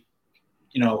really,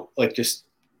 like just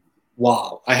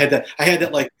wow. I had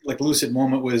that like lucid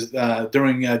moment was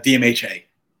during DMHA.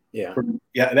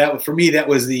 That for me, that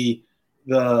was the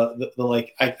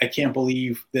like, I can't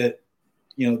believe that,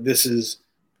 this is.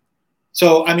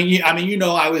 So, I mean,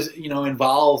 I was,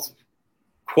 involved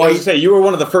quite. I was to say, you were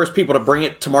one of the first people to bring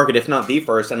it to market, if not the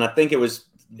first. And I think it was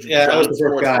I was the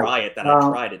first guy. Riot that I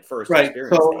tried it first. Right.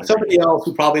 So somebody else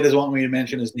who probably doesn't want me to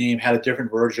mention his name had a different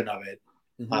version of it.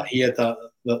 He had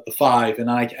the 5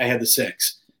 and I had the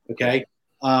 6. Okay.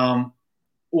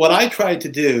 What I tried to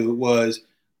do was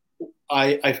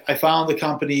I found the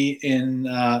company in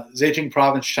Zhejiang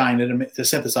province, China, to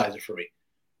synthesize it for me.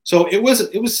 So it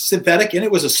was synthetic and it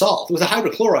was a salt. It was a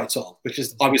hydrochloride salt, which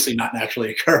is obviously not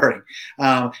naturally occurring.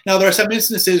 Now, there are some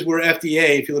instances where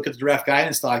FDA, if you look at the draft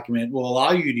guidance document, will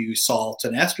allow you to use salts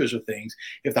and esters or things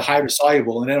if the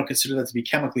hydrosoluble, and they don't consider that to be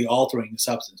chemically altering the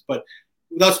substance. But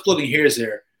without splitting hairs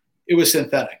there, it was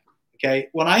synthetic. Okay.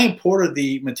 When I imported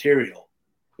the material,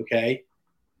 okay,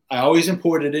 I always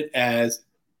imported it as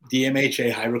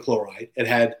DMHA hydrochloride. It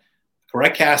had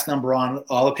correct cast number on it.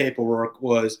 All the paperwork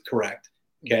was correct.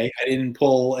 Okay. I didn't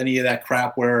pull any of that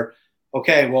crap where,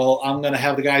 okay, well, I'm going to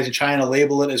have the guys in China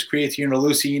label it as creatine or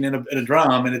leucine in a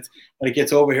drum. And when it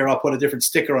gets over here, I'll put a different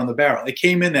sticker on the barrel. It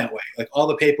came in that way. Like all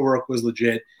the paperwork was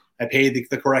legit. I paid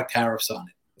the correct tariffs on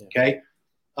it. Okay.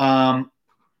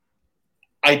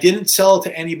 I didn't sell it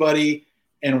to anybody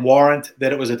and warrant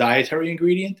that it was a dietary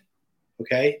ingredient.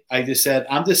 Okay. I just said,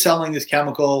 I'm just selling this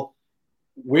chemical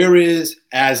where is,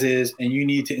 as is, and you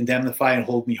need to indemnify and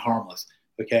hold me harmless.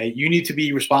 Okay. You need to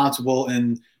be responsible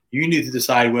and you need to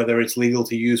decide whether it's legal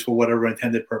to use for whatever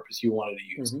intended purpose you wanted to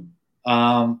use.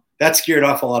 That scared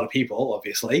off a lot of people,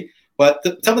 obviously, but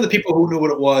some of the people who knew what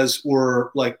it was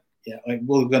were like,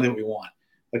 we're going to do what we want.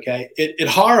 Okay. It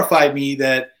horrified me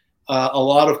that a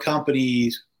lot of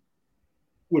companies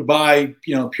would buy,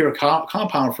 pure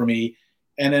compound for me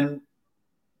and then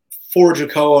forge a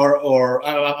COA, or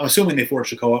I'm assuming they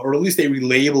forged a COA, or at least they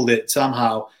relabeled it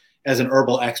somehow as an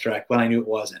herbal extract when I knew it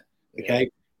wasn't. Okay.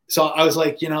 So I was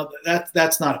like,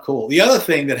 that's not cool. The other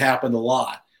thing that happened a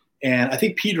lot, and I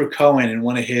think Peter Cohen in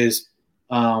one of his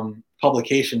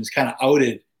publications kind of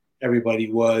outed everybody,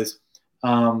 was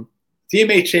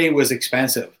DMHA was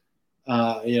expensive,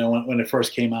 when it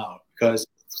first came out because,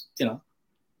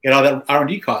 that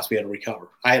R&D cost we had to recover.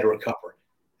 I had to recover.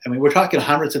 I mean, we're talking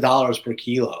hundreds of dollars per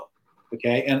kilo.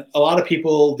 Okay. And a lot of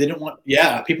people didn't want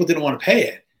to pay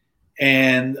it.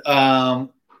 And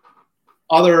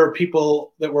other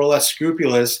people that were less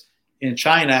scrupulous in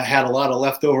China had a lot of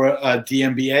leftover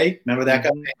DMBA. Remember that guy?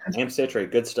 Amp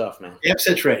citrate. Good stuff, man. Amp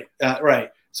citrate.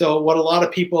 Right. So what a lot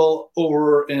of people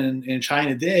over in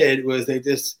China did was they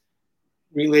just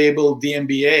relabeled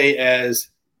DMBA as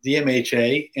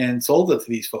DMHA and sold it to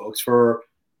these folks for,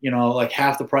 like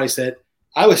half the price that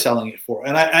I was selling it for.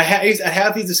 And I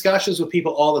have these discussions with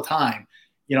people all the time.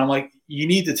 I'm like, you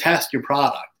need to test your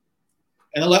product.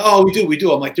 And they're like, oh, we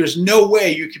do. I'm like, there's no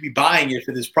way you could be buying it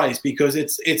for this price because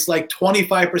it's like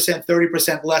 25%,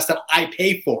 30% less than I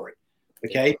pay for it.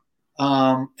 Okay.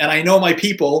 And I know my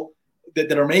people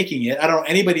that are making it. I don't know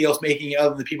anybody else making it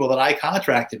other than the people that I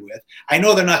contracted with. I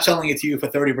know they're not selling it to you for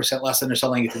 30% less than they're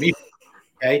selling it to me.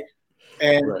 Okay.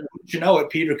 And Right. you know what,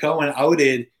 Peter Cohen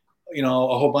outed, a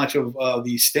whole bunch of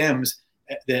these stems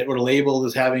that were labeled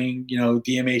as having,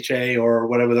 DMHA or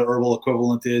whatever the herbal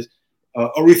equivalent is,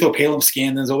 erythropalum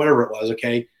scandens or whatever it was.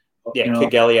 Okay. Yeah,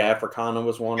 Kigelia africana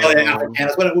was one of them.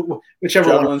 Africanus,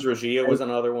 whichever one. Juglans regia was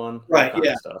another one. Right,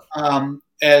 yeah. Stuff.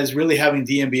 As really having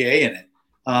DMBA in it.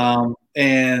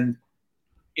 And,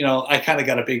 I kind of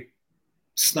got a big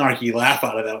snarky laugh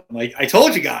out of that. I'm like, I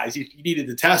told you guys you needed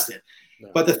to test it. No.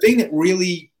 But the thing that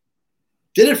really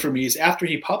did it for me is after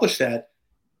he published that,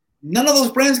 none of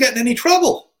those brands got in any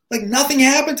trouble. Like nothing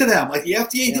happened to them. Like the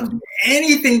FDA didn't do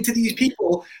anything to these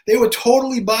people. They were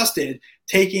totally busted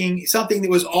taking something that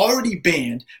was already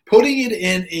banned, putting it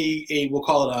in we'll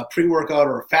call it a pre-workout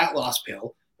or a fat loss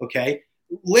pill, okay?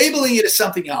 Labeling it as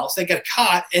something else. They got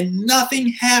caught and nothing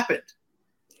happened.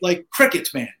 Like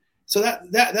crickets, man. So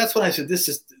that's when I said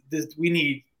we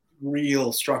need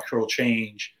real structural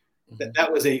change. Mm-hmm.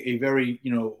 That was a very,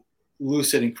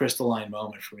 lucid and crystalline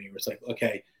moment for me where it's like,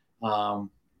 okay,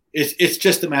 it's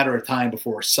just a matter of time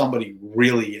before somebody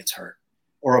really gets hurt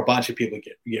or a bunch of people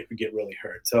get really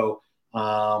hurt. So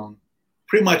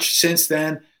pretty much since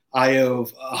then, I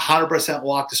have 100%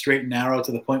 walked the straight and narrow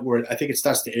to the point where I think it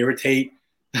starts to irritate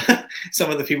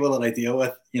some of the people that I deal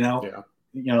with,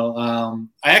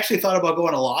 I actually thought about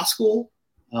going to law school.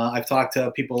 I've talked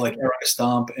to people like Eric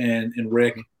Stump and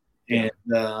Rick and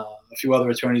a few other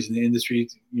attorneys in the industry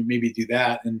to maybe do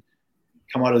that and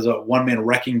come out as a one-man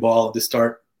wrecking ball and just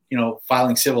start,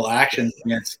 filing civil actions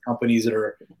against companies that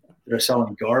are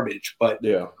selling garbage. But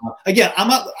again,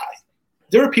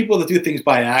 there are people that do things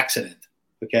by accident,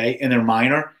 okay, and they're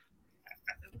minor.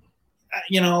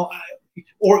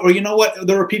 Or you know what?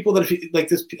 There are people that like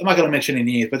this. I'm not going to mention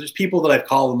any names, but there's people that I've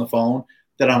called on the phone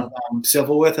that I'm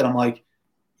civil with, and I'm like,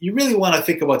 you really want to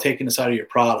think about taking this out of your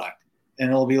product? And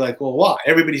it'll be like, well, why?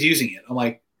 Everybody's using it. I'm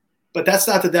like, but that's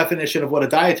not the definition of what a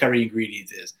dietary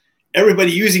ingredient is.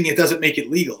 Everybody using it doesn't make it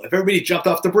legal. If everybody jumped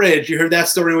off the bridge, you heard that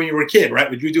story when you were a kid, right?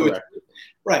 Would you do it?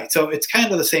 Right. So it's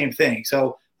kind of the same thing.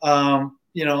 So, a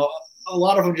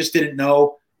lot of them just didn't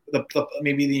know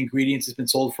maybe the ingredients has been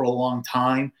sold for a long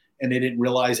time and they didn't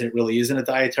realize that it really isn't a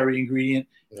dietary ingredient.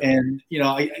 Yeah. And,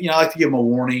 I like to give them a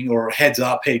warning or a heads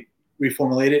up, hey,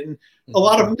 reformulate it. And a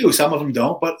lot of them do. Some of them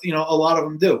don't, but, a lot of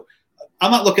them do.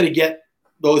 I'm not looking to get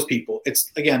those people.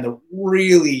 It's, again, the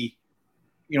really,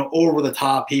 over the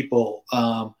top people,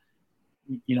 that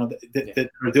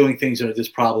are doing things that are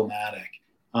just problematic.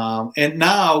 And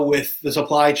now with the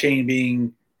supply chain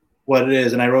being what it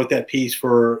is, and I wrote that piece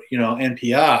for,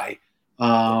 NPI,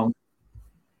 I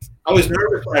was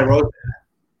nervous when I wrote that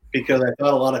because I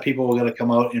thought a lot of people were going to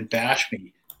come out and bash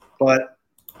me. But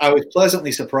I was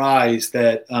pleasantly surprised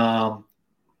that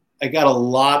I got a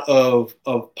lot of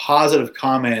positive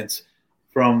comments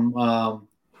from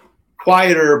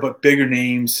quieter but bigger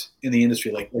names in the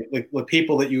industry, like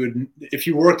people that you would, if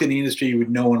you worked in the industry, you would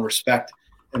know and respect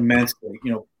immensely.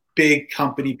 Big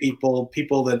company people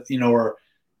that are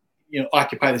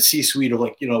occupy the C-suite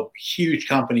of huge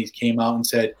companies came out and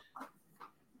said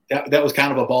that was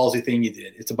kind of a ballsy thing you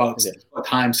did. It's about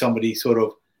time somebody sort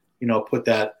of put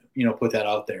that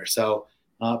out there. So,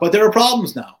 but there are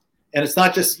problems now, and it's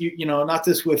not just not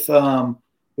just with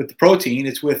the protein,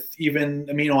 it's with even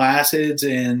amino acids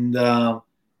and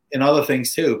other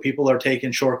things too. People are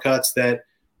taking shortcuts that,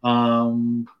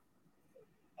 I'm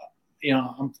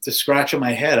just scratching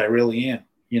my head. I really am.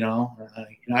 I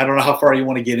don't know how far you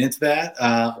want to get into that.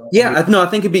 I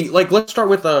think it'd be let's start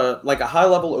with a high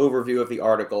level overview of the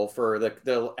article for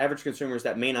the average consumers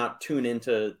that may not tune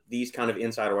into these kind of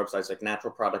insider websites like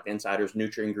Natural Product Insiders,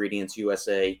 Nutri Ingredients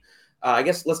USA. I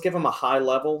guess let's give them a high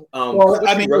level.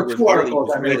 Two articles.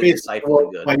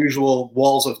 My usual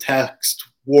walls of text,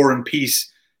 War and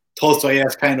Peace,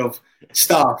 Tolstoy-esque kind of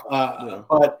stuff.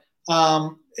 But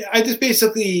I just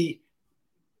basically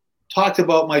talked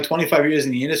about my 25 years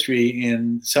in the industry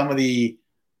and some of the,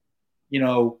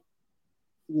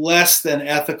 less than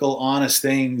ethical, honest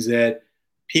things that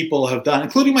people have done,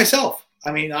 including myself.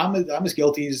 I mean, I'm as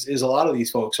guilty as a lot of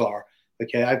these folks are.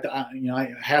 Okay, I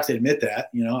have to admit that.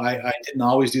 I didn't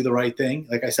always do the right thing.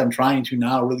 Like I said, I'm trying to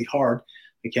now really hard.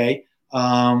 Okay,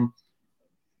 but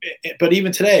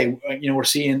even today, we're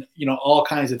seeing all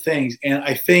kinds of things, and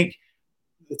I think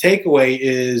the takeaway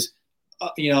is,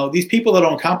 these people that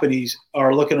own companies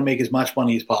are looking to make as much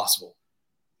money as possible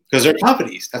because they're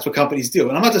companies. That's what companies do.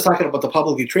 And I'm not just talking about the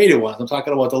publicly traded ones. I'm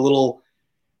talking about the little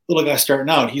little guy starting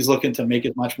out, he's looking to make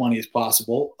as much money as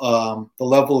possible. The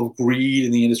level of greed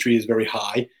in the industry is very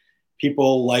high.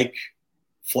 People like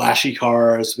flashy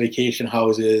cars, vacation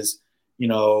houses,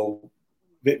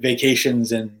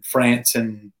 vacations in France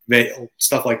and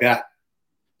stuff like that.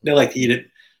 They like to eat at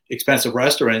expensive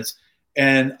restaurants,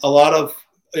 and a lot of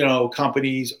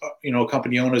companies,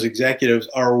 company owners, executives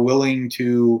are willing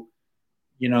to,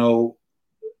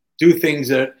 do things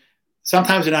that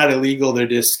sometimes they're not illegal. They're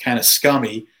just kind of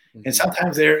scummy. And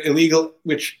sometimes they're illegal,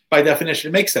 which by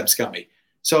definition makes them scummy.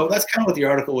 So that's kind of what the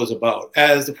article was about.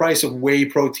 As the price of whey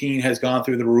protein has gone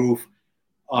through the roof,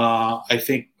 I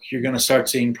think you're going to start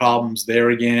seeing problems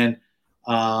there again.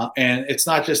 And it's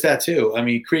not just that too. I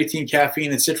mean, creatine,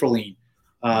 caffeine, and citrulline.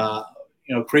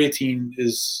 Creatine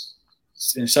is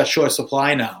in such short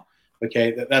supply now.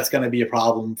 Okay, that's going to be a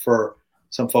problem for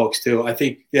some folks too. I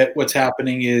think that what's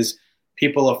happening is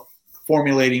people are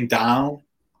formulating down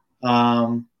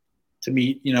to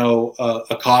meet,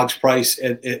 a COGS price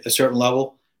at a certain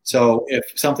level. So if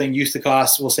something used to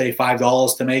cost, we'll say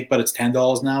 $5 to make, but it's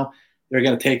 $10 now, they're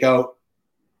going to take out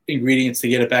ingredients to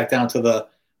get it back down to the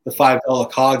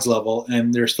 $5 COGS level,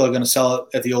 and they're still going to sell it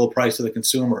at the old price to the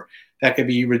consumer. That could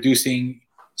be reducing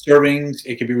servings,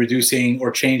 it could be reducing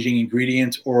or changing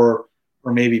ingredients, or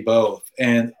maybe both.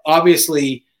 And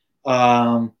obviously,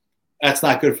 that's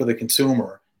not good for the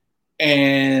consumer.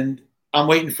 And I'm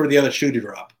waiting for the other shoe to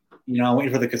drop. I'm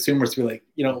waiting for the consumers to be like,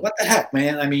 what the heck,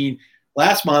 man? I mean,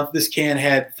 last month this can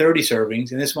had 30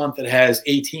 servings, and this month it has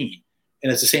 18,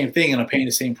 and it's the same thing, and I'm paying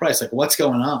the same price. Like, what's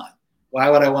going on? Why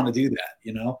would I want to do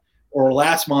that? Or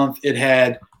last month it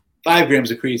had 5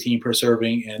 grams of creatine per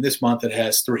serving, and this month it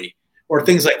has 3, or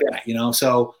things like that.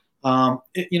 So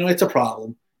it's a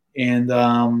problem, and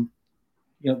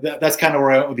that's kind of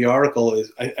where I went with the article.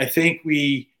 Is I think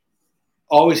we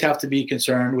always have to be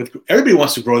concerned with, everybody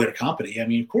wants to grow their company. I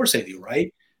mean, of course they do,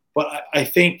 right? But I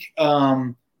think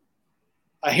I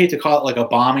hate to call it like a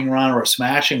bombing run or a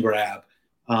smash and grab,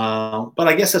 but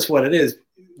I guess that's what it is.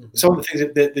 Some of the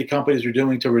things that the companies are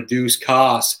doing to reduce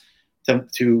costs,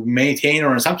 to maintain,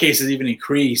 or in some cases even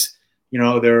increase,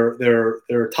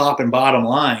 their top and bottom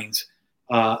lines,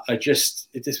 it just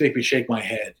makes me shake my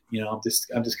head. I'm just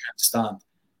kind of stunned.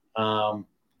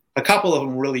 A couple of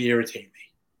them really irritate me.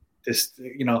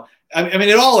 I mean,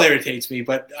 it all irritates me,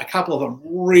 but a couple of them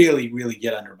really, really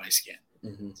get under my skin.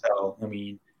 So, I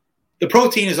mean, the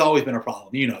protein has always been a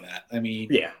problem. You know that. I mean,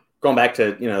 yeah, going back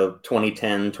to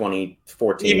 2010,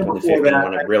 2014, 2015,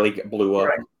 when it really blew up.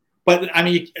 Right. But I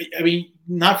mean,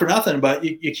 not for nothing, but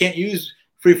you can't use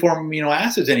free-form amino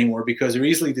acids anymore because they're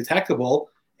easily detectable.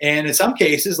 And in some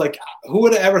cases, like, who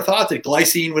would have ever thought that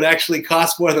glycine would actually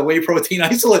cost more than whey protein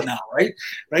isolate now, right?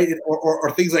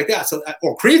 Or things like that. So,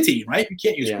 or creatine, right? You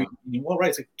can't use creatine anymore, right?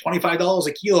 It's like $25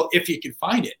 a kilo if you can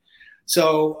find it.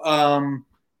 So, I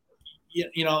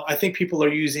think people are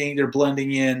they're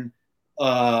blending in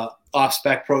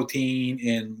off-spec protein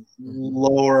and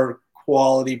lower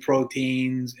quality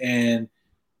proteins, and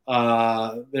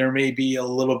there may be a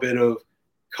little bit of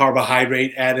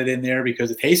carbohydrate added in there because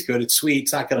it tastes good. It's sweet.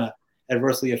 It's not going to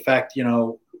adversely affect,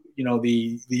 the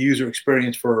user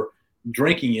experience for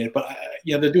drinking it. But,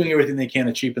 they're doing everything they can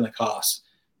to cheapen the costs.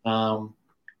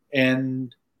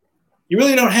 And you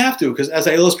really don't have to, because as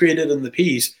I illustrated in the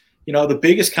piece, the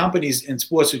biggest companies in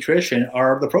sports nutrition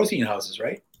are the protein houses,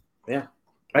 right? Yeah.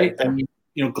 Right. I mean,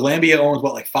 Glanbia owns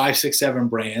like 5, 6, 7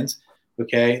 brands.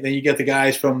 Okay. Then you get the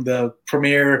guys from the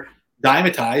Premier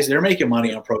Dymatize. They're making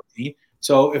money on protein.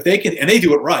 So if they can, and they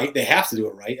do it right, they have to do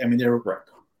it right. I mean, they're,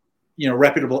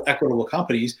 reputable, equitable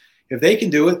companies. If they can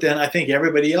do it, then I think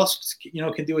everybody else,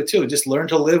 can do it too. Just learn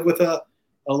to live with a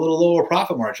little lower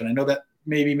profit margin. I know that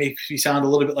maybe makes me sound a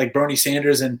little bit like Bernie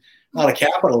Sanders and not a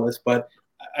capitalist, but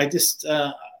I just,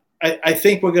 I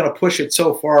think we're going to push it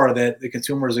so far that the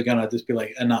consumers are going to just be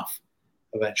like, enough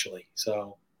eventually.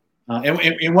 So,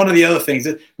 and one of the other things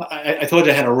that I told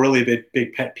you I had a really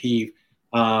big pet peeve,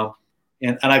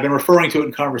 and I've been referring to it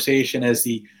in conversation as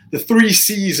the 3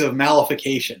 C's of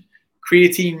malification: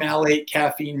 creatine malate,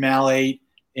 caffeine malate,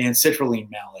 and citrulline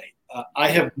malate. I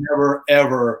have never,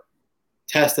 ever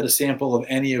tested a sample of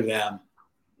any of them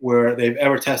where they've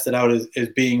ever tested out as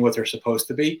being what they're supposed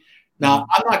to be. Now,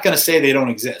 I'm not going to say they don't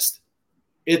exist.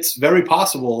 It's very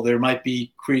possible there might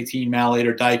be creatine malate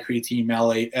or dicreatine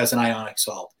malate as an ionic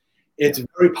salt. It's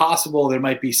very possible there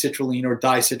might be citrulline or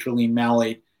dicitrulline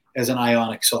malate as an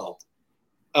ionic salt.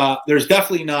 There's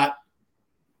definitely not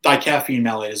dicaffeine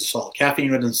malate as a salt.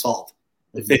 Caffeine isn't salt.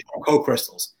 If they form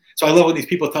co-crystals. So I love when these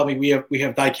people tell me we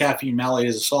have dicaffeine malate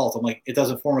as a salt. I'm like, it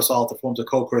doesn't form a salt. It forms a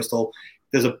co-crystal.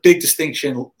 There's a big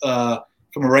distinction from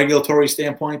a regulatory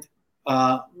standpoint.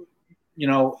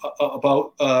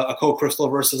 about a co-crystal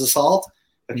versus a salt.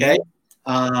 Okay.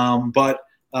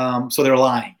 So they're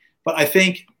lying. But I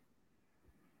think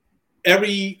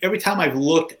every time I've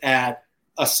looked at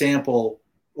a sample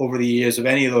over the years of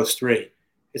any of those three,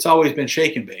 it's always been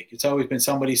shake and bake. It's always been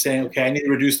somebody saying, okay, I need to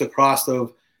reduce the cost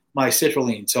of my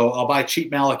citrulline. So I'll buy cheap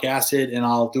malic acid and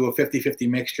I'll do a 50-50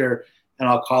 mixture and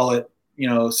I'll call it,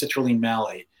 citrulline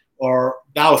malate. Or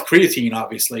now with creatine,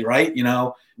 obviously, right?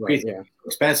 Creatine is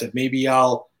expensive. Maybe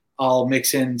I'll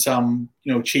mix in some,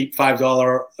 cheap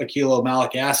 $5 a kilo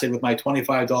malic acid with my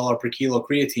 $25 per kilo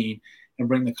creatine and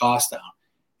bring the cost down.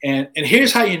 And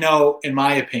here's how in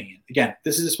my opinion, again,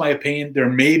 this is just my opinion. There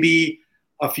may be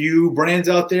a few brands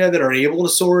out there that are able to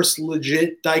source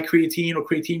legit dicreatine or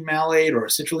creatine malate or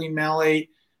citrulline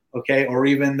malate, okay, or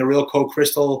even the real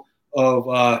co-crystal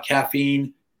of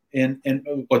caffeine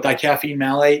or dicaffeine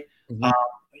malate. I'm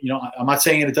not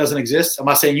saying it doesn't exist. I'm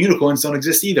not saying unicorns don't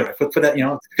exist either. I put that,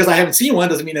 because I haven't seen one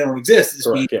doesn't mean they don't exist. It just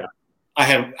means I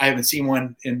haven't seen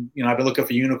one, and I've been looking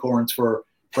for unicorns for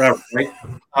forever, right?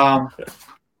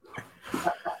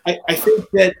 I think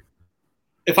that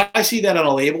if I see that on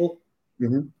a label,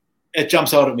 it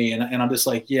jumps out at me, and I'm just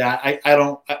like,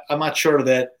 I'm not sure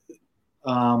that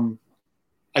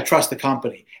I trust the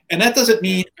company. And that doesn't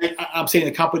mean I'm saying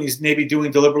the company's maybe doing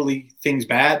deliberately things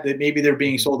bad, that maybe they're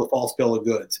being sold a false bill of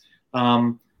goods.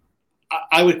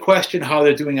 I would question how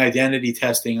they're doing identity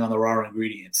testing on the raw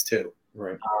ingredients too.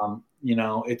 Right.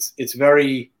 It's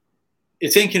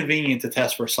inconvenient to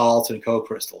test for salts and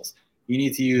co-crystals. You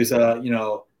need to use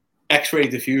X-ray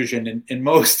diffusion, and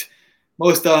most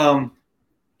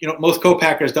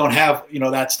co-packers don't have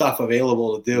that stuff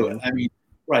available to do it. I mean,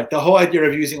 right. The whole idea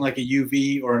of using like a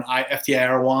UV or an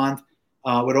FTIR wand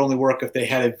would only work if they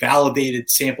had a validated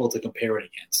sample to compare it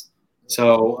against.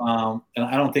 So, and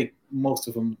I don't think most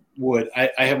of them would. I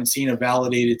haven't seen a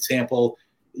validated sample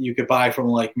that you could buy from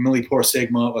like Millipore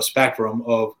Sigma or Spectrum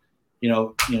of,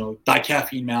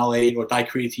 dicaffeine malate or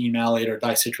dicreatine malate or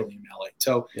dicitrulline malate.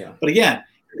 So, but again,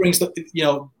 it brings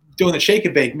doing the shake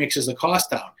and bake mixes the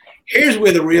cost down. Here's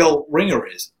where the real ringer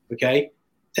is. Okay.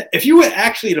 If you were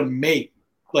actually to make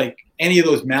like any of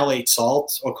those malate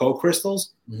salts or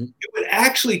co-crystals, it would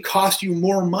actually cost you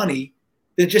more money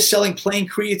than just selling plain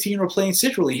creatine or plain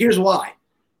citrulline. Here's why.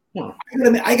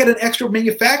 I got an extra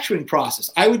manufacturing process.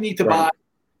 I would need to buy,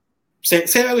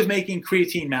 say I was making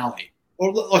creatine malate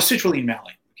or citrulline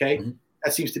malate, okay?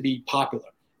 That seems to be popular.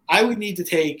 I would need to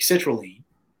take citrulline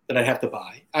that I'd have to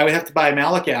buy. I would have to buy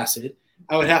malic acid.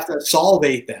 I would have to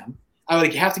solvate them. I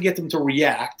would have to get them to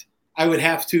react. I would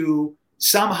have to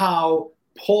somehow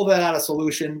pull that out of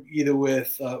solution, either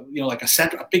with like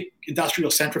a big industrial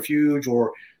centrifuge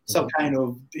or some kind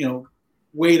of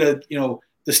way to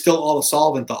distill all the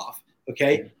solvent off.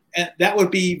 Okay, and that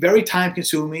would be very time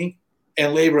consuming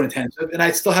and labor intensive, and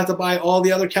I'd still have to buy all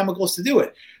the other chemicals to do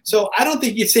it. So I don't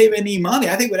think you'd save any money.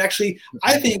 I think I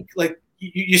think like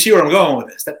you see where I'm going with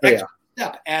this. That extra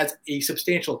step adds a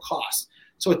substantial cost,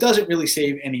 so it doesn't really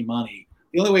save any money.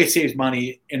 The only way it saves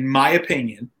money, in my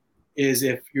opinion, is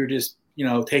if you're just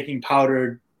taking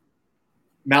powdered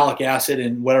malic acid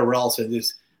and whatever else it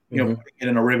is, putting it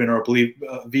in a ribbon or a V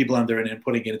blender and then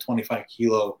putting it in a 25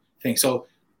 kilo thing. So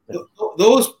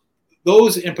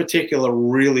those in particular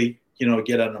really,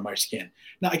 get under my skin.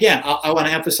 Now, again, I want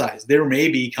to emphasize there may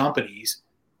be companies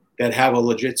that have a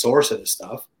legit source of this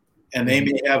stuff, and they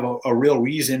may have a real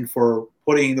reason for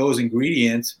putting those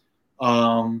ingredients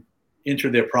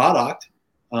into their product.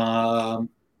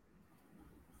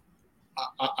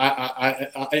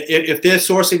 If they're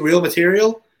sourcing real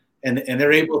material and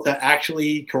they're able to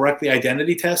actually correctly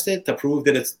identity test it to prove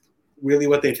that it's really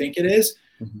what they think it is,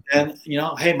 then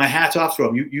hey, my hat's off to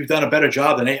them. You've done a better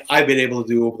job than I've been able to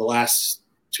do over the last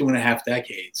 2.5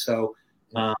 decades. So,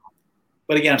 but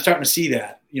again, I'm starting to see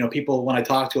that. People, when I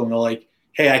talk to them, they're like,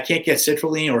 "Hey, I can't get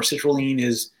citrulline, or citrulline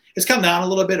it's come down a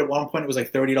little bit. At one point, it was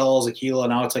like $30 a kilo.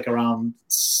 Now it's like around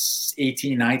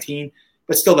 18, 19,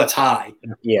 but still that's high."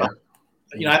 Yeah.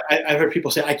 I've heard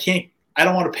people say, I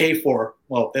don't want to pay for,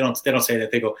 well, they don't say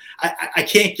that. They go, I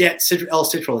can't get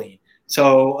L-citrulline.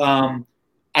 So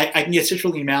I can get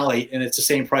citrulline malate and it's the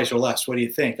same price or less. What do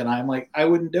you think? And I'm like, I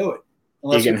wouldn't do it.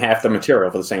 Unless you get half the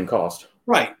material for the same cost.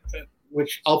 Right.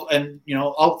 Which,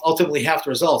 ultimately half the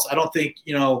results. I don't think,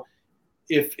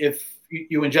 if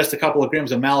you ingest a couple of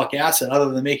grams of malic acid,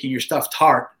 other than making your stuff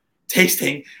tart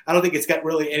tasting, I don't think it's got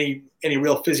really any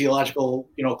real physiological,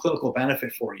 clinical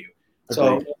benefit for you.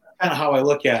 So that's kind of how I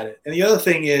look at it. And the other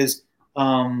thing is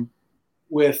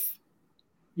with,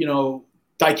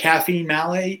 dicaffeine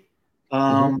malate,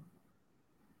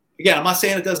 again, I'm not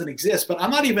saying it doesn't exist, but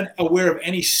I'm not even aware of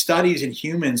any studies in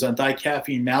humans on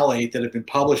dicaffeine malate that have been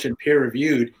published and peer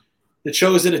reviewed that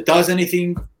shows that it does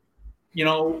anything, you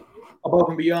know, above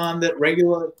and beyond that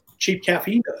regular cheap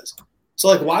caffeine does. So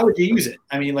like, why would you use it?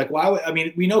 I mean, like, why would, I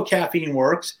mean, we know caffeine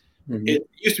works. Mm-hmm. It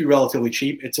used to be relatively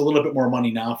cheap. It's a little bit more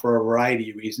money now for a variety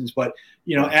of reasons, but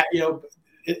at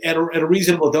a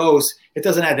reasonable dose, it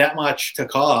doesn't add that much to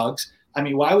COGS. I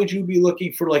mean, why would you be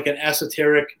looking for like an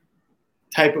esoteric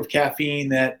type of caffeine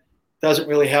that doesn't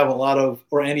really have a lot of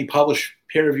or any published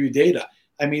peer-reviewed data?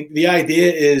 I mean, the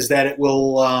idea is that it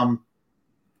will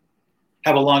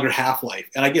have a longer half-life,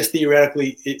 and I guess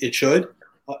theoretically it should.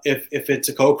 If it's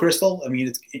a co-crystal, I mean,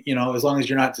 it's, as long as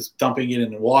you're not just dumping it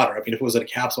in the water. I mean, if it was in a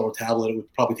capsule or tablet, it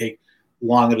would probably take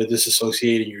longer to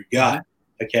disassociate in your gut.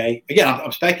 Okay, again,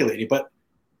 I'm speculating, but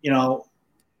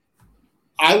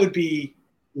I would be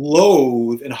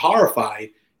loath and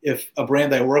horrified if a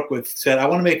brand I work with said, I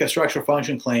want to make a structural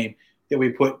function claim that we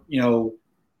put,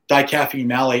 dicaffeine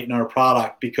malate in our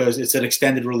product because it's an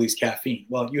extended release caffeine.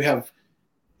 Well,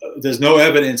 there's no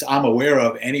evidence I'm aware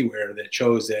of anywhere that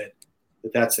shows that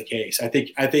that's the case. I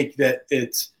think that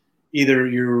it's either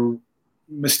you're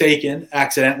mistaken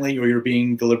accidentally or you're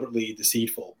being deliberately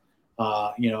deceitful.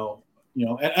 And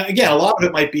again, a lot of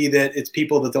it might be that it's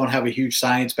people that don't have a huge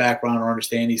science background or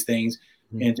understand these things,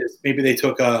 mm-hmm. and just maybe they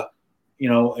took a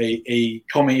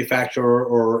co-manufacturer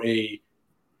or a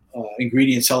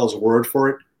ingredient seller's word for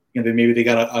it. Maybe they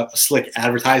got a slick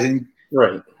advertising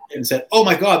right and said, "Oh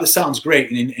my God, this sounds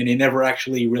great," and they never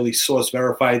actually really source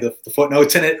verify the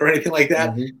footnotes in it or anything like that.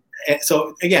 Mm-hmm. And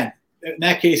so again, in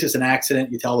that case, it's an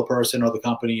accident. You tell the person or the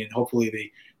company, and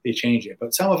hopefully they change it.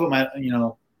 But some of them,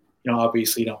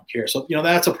 obviously don't care. So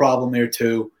that's a problem there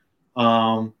too.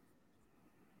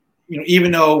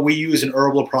 Even though we use an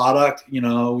herbal product,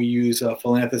 we use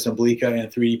Philanthus Obliqua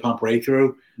and 3D Pump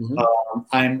Breakthrough. Mm-hmm.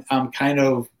 I'm kind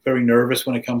of very nervous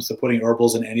when it comes to putting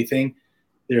herbals in anything.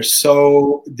 They're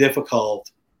so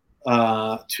difficult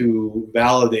to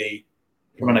validate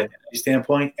from an identity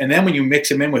standpoint. And then when you mix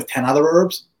them in with 10 other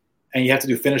herbs and you have to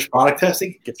do finished product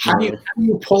testing, how do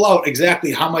you pull out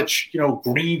exactly how much,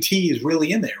 green tea is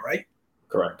really in there, right?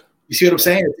 Correct. You see what I'm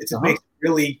saying? It makes it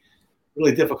really,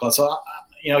 really difficult. So,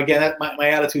 again, my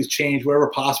attitude's changed. Wherever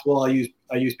possible, I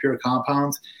use pure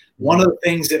compounds. Mm-hmm. One of the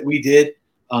things that we did,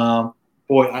 I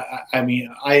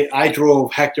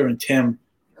drove Hector and Tim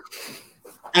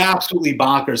absolutely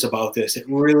bonkers about this. It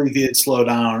really did slow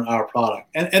down our product.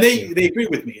 And they agree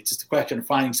with me. It's just a question of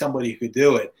finding somebody who could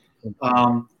do it.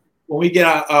 When we get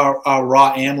our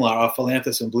raw amla, our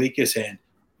Philanthus Obliquus in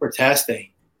for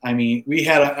testing, I mean, we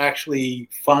had to actually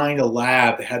find a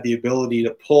lab that had the ability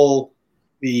to pull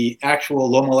the actual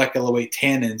low molecular weight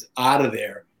tannins out of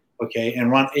there, okay, and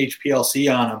run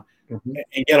HPLC on them, mm-hmm.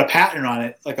 and get a pattern on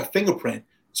it, like a fingerprint,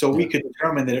 so we could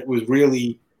determine that it was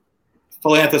really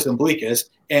Philanthus Obliquus,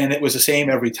 and it was the same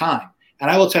every time.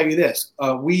 And I will tell you this: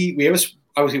 we have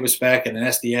obviously with spec and an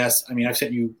SDS. I mean, I've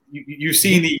sent you've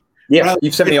seen the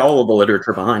you've sent me all of the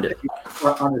literature behind it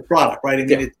on the product, right? I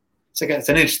mean, it's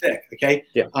an inch thick, okay.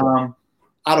 Yeah.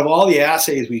 Out of all the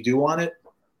assays we do on it,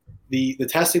 the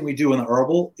testing we do in the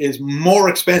herbal is more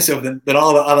expensive than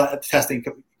all the other testing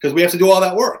because we have to do all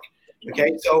that work,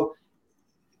 okay. So.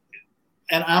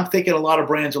 And I'm thinking a lot of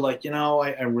brands are like,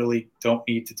 I really don't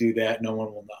need to do that. No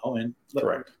one will know. And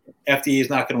correct. FDA is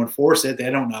not going to enforce it. They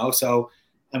don't know. So,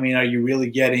 I mean, are you really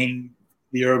getting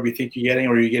the herb you think you're getting,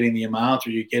 or are you getting the amount, or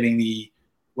are you getting the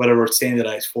whatever it's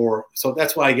standardized for? So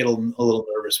that's why I get a little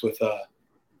nervous with the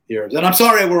herbs. And I'm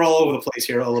sorry we're all over the place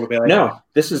here a little bit. No,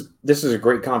 this is a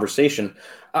great conversation.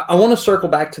 I want to circle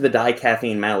back to the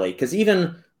dicaffeine malate, because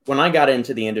even when I got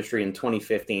into the industry in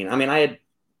 2015, I mean, I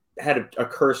had a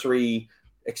cursory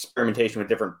experimentation with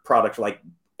different products, like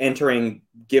entering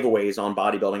giveaways on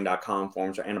bodybuilding.com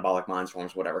forums or anabolic minds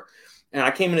forums, whatever. And I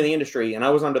came into the industry and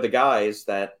I was under the guise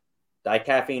that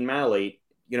dicaffeine malate,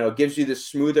 gives you this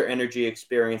smoother energy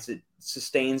experience. It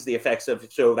sustains the effects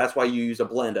so that's why you use a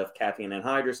blend of caffeine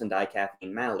anhydrous and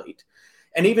dicaffeine malate.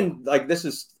 And even like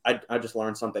I just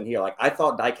learned something here. Like I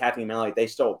thought dicaffeine malate,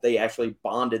 they actually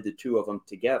bonded the two of them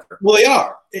together. Well, they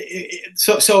are.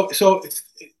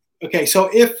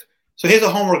 So here's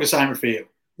a homework assignment for you,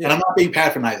 and I'm not being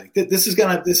patronizing. This is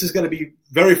gonna be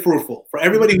very fruitful for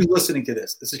everybody who's listening to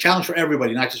this. It's a challenge for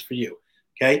everybody, not just for you.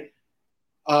 Okay,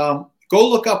 go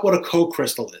look up what a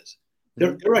co-crystal is.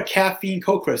 There are caffeine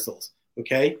co-crystals.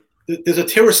 Okay, there's a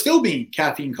pterostilbene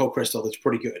caffeine co-crystal that's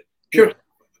pretty good. Pure,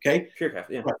 okay, pure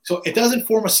caffeine. Yeah. Right. So it doesn't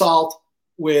form a salt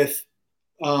with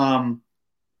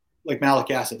like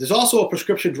malic acid. There's also a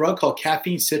prescription drug called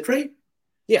caffeine citrate.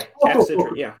 Yeah,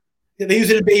 citrate. Yeah. They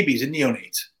use it in babies and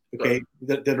neonates. okay,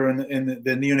 that are in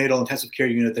the neonatal intensive care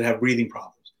unit that have breathing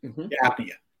problems,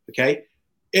 apnea, okay?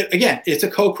 Again, it's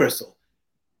a co-crystal.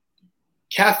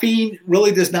 Caffeine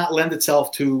really does not lend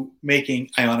itself to making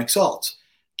ionic salts.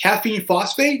 Caffeine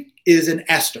phosphate is an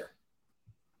ester,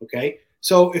 okay?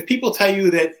 So if people tell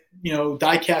you that,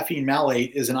 dicaffeine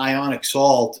malate is an ionic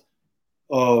salt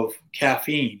of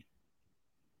caffeine,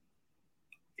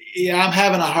 yeah, I'm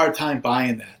having a hard time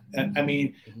buying that. I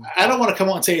mean, I don't want to come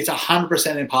out and say it's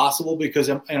 100% impossible because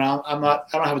I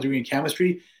don't have a degree in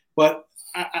chemistry, but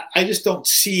I just don't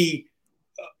see,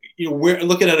 we're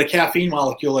looking at a caffeine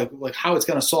molecule, like how it's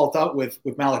going to salt out with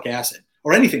malic acid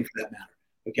or anything for that matter.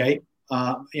 Okay.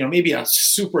 Maybe a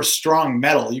super strong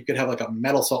metal, you could have like a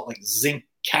metal salt, like zinc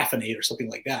caffeinate or something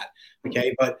like that.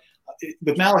 Okay. But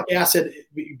with malic acid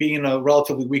being a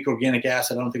relatively weak organic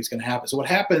acid, I don't think it's going to happen. So what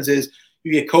happens is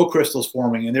you get co-crystals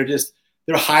forming, and they're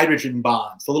hydrogen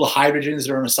bonds. The little hydrogens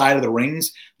that are on the side of the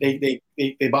rings, they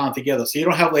bond together. So you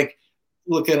don't have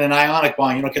look at an ionic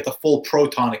bond, you don't get the full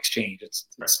proton exchange. It's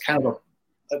kind of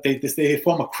they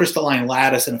form a crystalline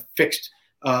lattice in a fixed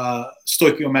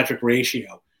stoichiometric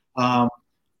ratio.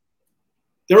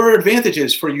 There are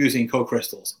advantages for using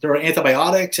co-crystals. There are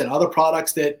antibiotics and other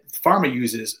products that pharma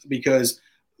uses because,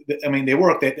 they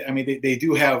work. They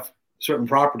do have certain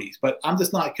properties, but I'm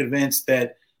just not convinced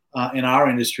that in our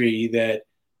industry that,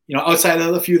 outside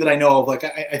of the few that I know of,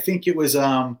 I think it was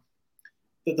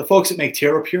the folks that make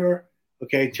TerraPure,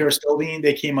 Terastildine,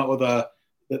 they came up with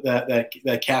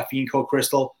that caffeine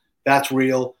co-crystal. That's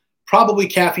real. Probably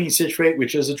caffeine citrate,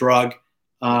 which is a drug.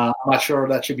 I'm not sure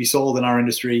that should be sold in our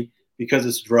industry because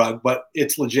it's a drug, but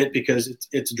it's legit because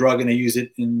it's a drug and they use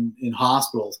it in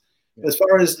hospitals. Yeah. As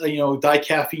far as,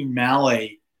 dicaffeine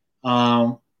malate,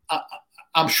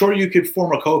 I'm sure you could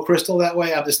form a co-crystal that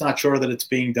way. I'm just not sure that it's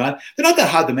being done. They're not that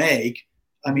hard to make.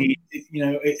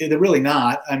 They're really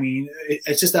not.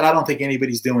 It's just that I don't think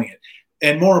anybody's doing it.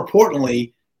 And more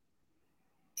importantly,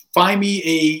 find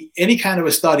me any kind of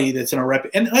a study that's in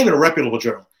and not even a reputable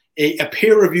journal, a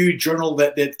peer-reviewed journal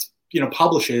that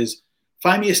publishes.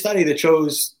 Find me a study that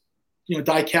shows,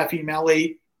 dicaffeine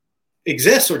malate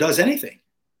exists or does anything.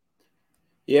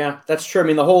 Yeah, that's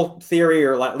true. The whole theory,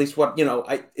 or at least what,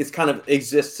 it's kind of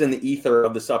exists in the ether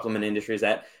of the supplement industry, is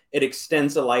that it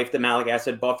extends the life, the malic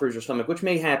acid buffers your stomach, which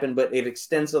may happen, but it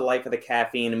extends the life of the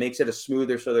caffeine and makes it a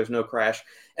smoother so there's no crash.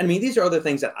 And these are other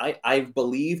things that I've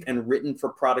believed and written for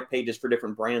product pages for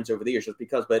different brands over the years just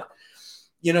because, but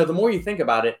the more you think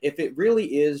about it, if it really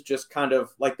is just kind of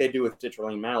like they do with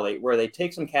citrulline malate, where they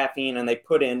take some caffeine and they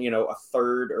put in, a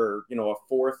third or, a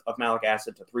fourth of malic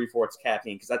acid to 3/4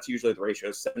 caffeine, because that's usually the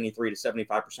ratio, 73 to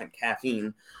 75%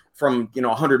 caffeine from,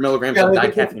 100 milligrams of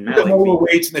dicaffeine malate. They lower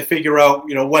weights and they figure out,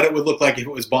 what it would look like if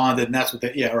it was bonded, and that's what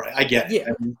right, I get it.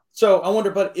 Yeah. So I wonder,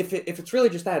 but if it's really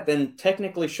just that, then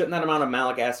technically shouldn't that amount of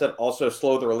malic acid also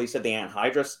slow the release of the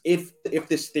anhydrous? If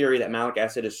this theory that malic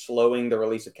acid is slowing the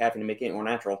release of caffeine and making it more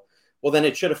natural, well, then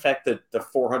it should affect the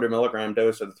 400 milligram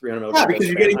dose or the 300 milligram dose. Yeah, because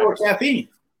you're getting more caffeine.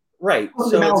 Right.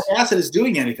 So malic acid is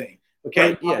doing anything.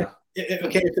 Okay. Right, yeah.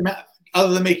 Okay.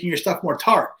 Other than making your stuff more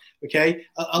tart. Okay.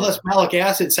 Unless malic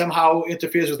acid somehow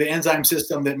interferes with the enzyme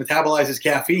system that metabolizes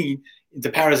caffeine into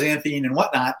paraxanthine and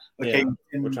whatnot. Okay.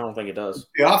 Yeah, which I don't think it does.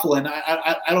 Theophylline,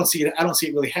 I don't see it. I don't see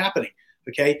it really happening.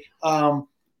 Okay.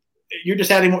 You're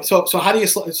just adding more. So how do you?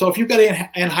 So if you've got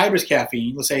anhydrous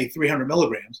caffeine, let's say 300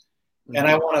 milligrams, and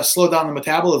I want to slow down the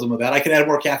metabolism of that, I can add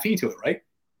more caffeine to it, right?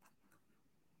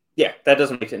 Yeah, that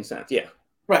doesn't make any sense. Yeah.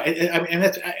 Right.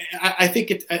 I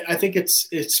think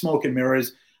it's smoke and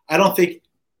mirrors. I don't think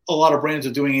a lot of brands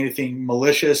are doing anything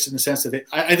malicious in the sense that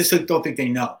I just don't think they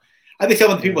know. I think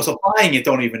some of the people supplying it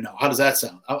don't even know. How does that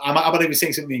sound? I'm not even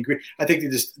saying something. I think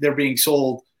they're being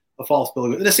sold a false bill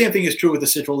of goods. The same thing is true with the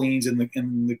citrulines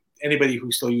and anybody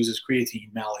who still uses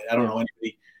creatine malate. I don't know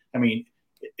anybody.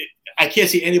 I can't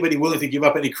see anybody willing to give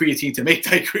up any creatine to make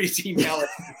dicreatine malate.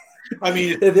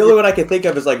 The only one I can think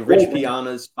of is like Rich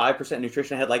Piana's 5%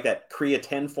 Nutrition had like that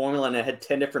creatine formula, and it had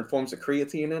 10 different forms of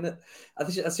creatine in it. I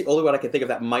think that's the only one I can think of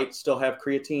that might still have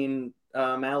creatine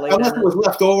malate. Unless it was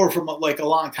left over from like a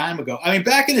long time ago.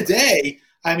 Back in the day,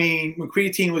 when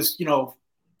creatine was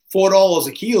 $4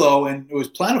 a kilo and it was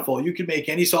plentiful, you could make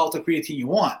any salt of creatine you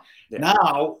want. Yeah.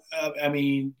 Now,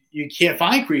 you can't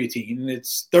find creatine, and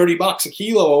it's $30 a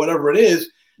kilo or whatever it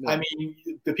is. Yeah.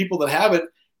 The people that have it,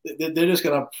 they're just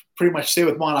going to pretty much stay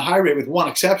with monohydrate with one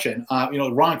exception.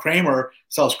 Ron Kramer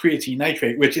sells creatine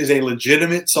nitrate, which is a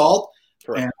legitimate salt.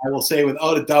 Correct. And I will say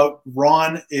without a doubt,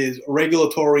 Ron is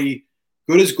regulatory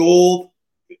good as gold.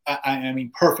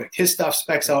 Perfect. His stuff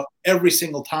specs out every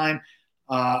single time.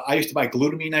 I used to buy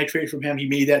glutamine nitrate from him. He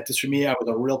made that just for me. I was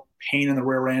a real pain in the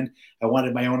rear end. I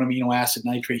wanted my own amino acid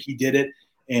nitrate. He did it.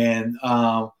 And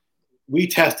we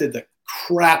tested the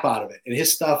crap out of it. And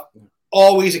his stuff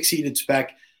always exceeded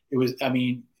spec. It was, I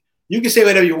mean, you can say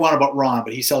whatever you want about Ron,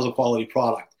 but he sells a quality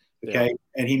product. Okay. Yeah.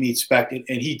 And he meets spec, and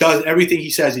he does everything he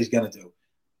says he's going to do.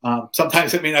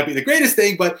 Sometimes it may not be the greatest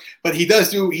thing, but he does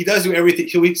do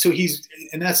everything. So he's,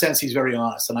 in that sense, he's very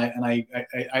honest, and I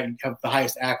have the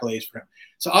highest accolades for him.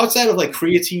 So outside of like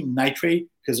creatine nitrate,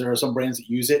 because there are some brands that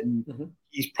use it, and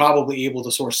he's probably able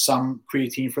to source some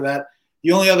creatine for that.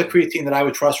 The only other creatine that I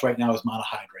would trust right now is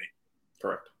monohydrate.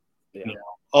 Correct. Yeah. You know,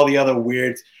 all the other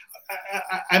weird.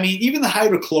 I mean, even the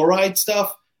hydrochloride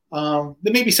stuff.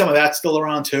 There may be some of that still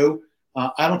around too.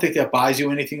 I don't think that buys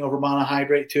you anything over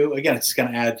monohydrate too. Again, it's just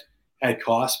going to add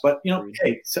cost. But you know,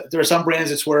 hey, so there are some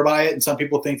brands that swear by it, and some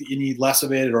people think that you need less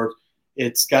of it, or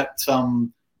it's got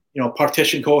some, you know,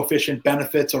 partition coefficient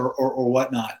benefits or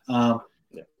whatnot.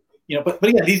 You know, but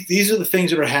again, these are the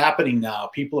things that are happening now.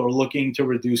 People are looking to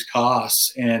reduce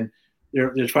costs, and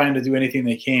they're trying to do anything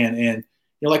they can. And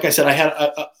you know, like I said, I had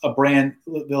a brand.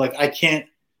 They're like, I can't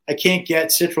get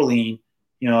citrulline,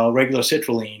 you know, regular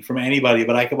citrulline from anybody,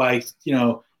 but I could buy, you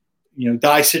know,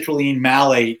 dicitrulline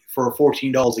malate for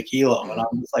 $14 a kilo. And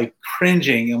I'm just like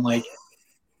cringing. I'm like,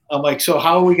 so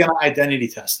how are we going to identity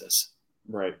test this?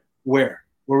 Right. Where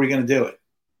are we going to do it?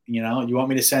 You know, you want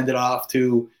me to send it off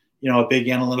to, you know, a big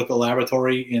analytical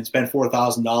laboratory and spend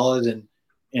 $4,000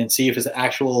 and see if it's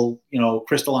actual, you know,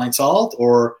 crystalline salt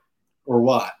or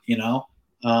what, you know?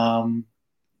 And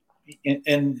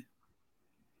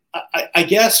I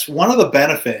guess one of the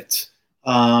benefits,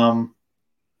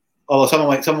 although some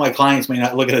of my clients may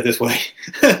not look at it this way,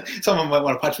 some of them might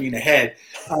want to punch me in the head,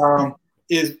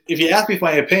 is if you ask me for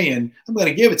my opinion, I'm going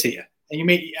to give it to you. And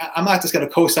I'm not just going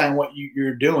to co-sign what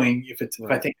you're doing if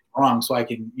I think it's wrong, so I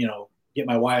can, you know, get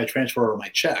my wire transfer or my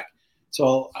check.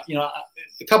 So, you know,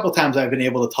 a couple of times I've been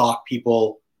able to talk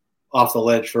people off the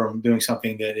ledge from doing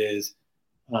something that is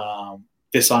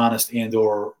dishonest and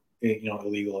or, you know,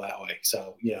 illegal that way.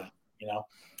 So yeah, you know.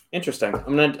 Interesting.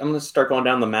 I'm gonna start going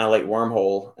down the malate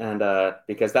wormhole, and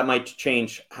because that might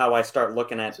change how I start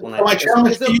looking at when I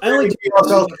challenge to you,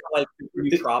 like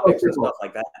nootropics and stuff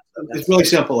like that. It's really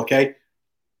simple. Okay.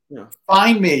 Yeah.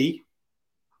 Find me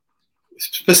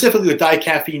specifically with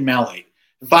dicaffeine malate.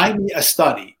 Find me a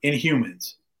study in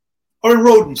humans or in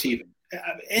rodents, even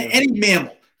any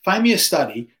mammal. Find me a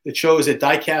study that shows that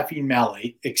dicaffeine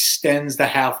malate extends the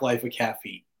half-life of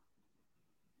caffeine.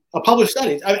 A published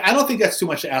study. I don't think that's too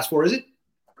much to ask for, is it?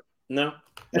 No.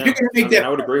 If you're going to make that, I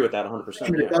would agree with that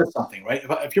 100%. It does something, right?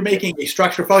 If you're making a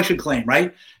structure function claim,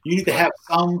 right, you need to have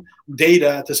some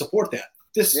data to support that.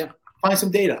 Just find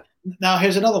some data. Now,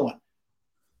 here's another one.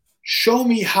 Show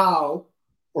me how,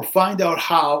 or find out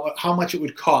how much it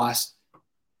would cost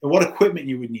and what equipment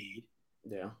you would need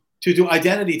to do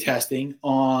identity testing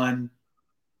on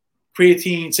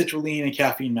creatine, citrulline, and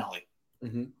caffeine malate.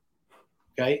 Mm-hmm.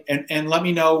 Okay, and let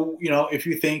me know, you know, if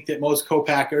you think that most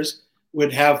co-packers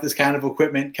would have this kind of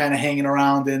equipment kind of hanging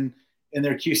around in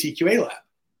their QC/QA lab.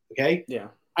 Okay, yeah,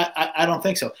 I don't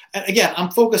think so. And again,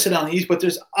 I'm focusing on these, but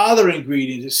there's other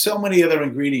ingredients. There's so many other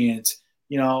ingredients,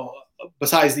 you know,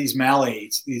 besides these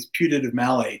malates, these putative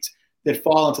malates that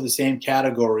fall into the same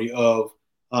category of,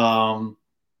 I'm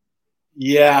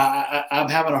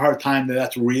having a hard time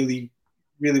that's really,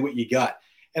 really what you got.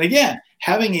 And again,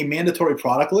 having a mandatory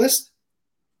product list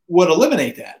would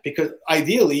eliminate that, because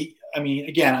ideally, I mean,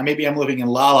 again, maybe I'm living in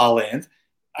la la land.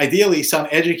 Ideally, some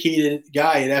educated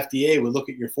guy at FDA would look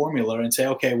at your formula and say,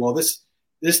 okay, well, this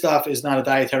stuff is not a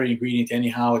dietary ingredient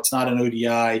anyhow. It's not an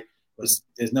ODI.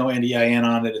 There's no NDIN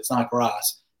on it. It's not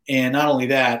GRAS. And not only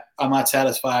that, I'm not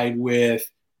satisfied with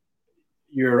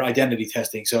your identity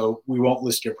testing, so we won't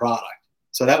list your product.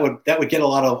 So that would get a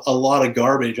lot of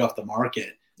garbage off the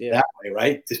market that way,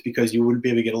 right? Just because you wouldn't be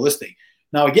able to get a listing.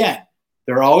 Now, again,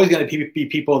 there are always going to be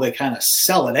people that kind of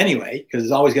sell it anyway, because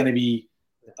there's always going to be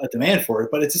a demand for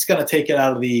it. But it's just going to take it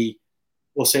out of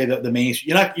we'll say the main.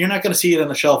 You're not going to see it on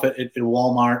the shelf at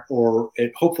Walmart or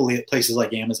hopefully at places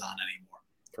like Amazon anymore.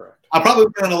 Correct. I'm probably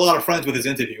running a lot of friends with this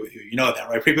interview with you. You know that,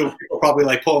 right? People are probably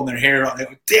like pulling their hair on it.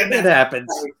 Damn it! It happens.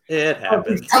 It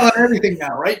happens. He's telling everything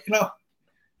now, right? You know.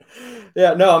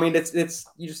 Yeah, no, I mean it's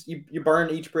you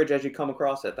burn each bridge as you come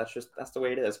across it. That's the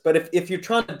way it is. But if you're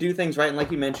trying to do things right, and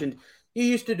like you mentioned, you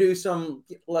used to do some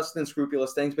less than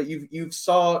scrupulous things, but you've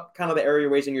saw kind of the area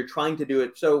ways, and you're trying to do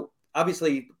it. So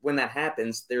obviously, when that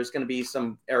happens, there's going to be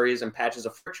some areas and patches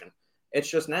of friction. It's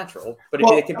just natural. But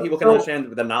if people can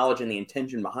understand the knowledge and the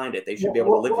intention behind it, they should be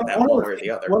able to live with that one way or the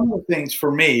other. One of the things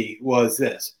for me was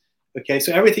this. Okay,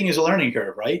 so everything is a learning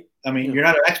curve, right? I mean, you're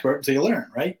not an expert until you learn,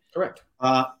 right? Correct.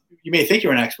 You may think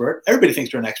you're an expert. Everybody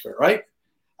thinks you're an expert, right?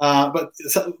 But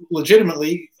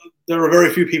legitimately, there are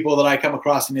very few people that I come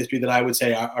across in history that I would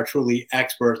say are truly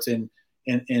experts in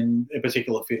a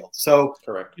particular field. So,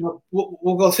 correct.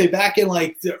 We'll go say back in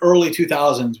like the early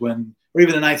 2000s or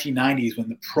even the 1990s when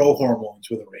the pro hormones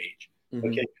were the rage. Mm-hmm.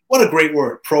 Okay, what a great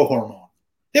word, pro hormone.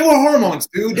 They were hormones,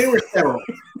 dude. They were steroids.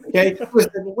 Okay,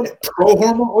 what pro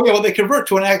hormone? Oh yeah, well they convert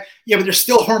to an act. Yeah, but they're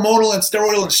still hormonal and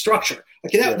steroidal in structure.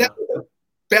 Okay, that was the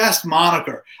best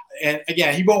moniker. And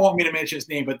again, he won't want me to mention his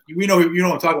name, but you know what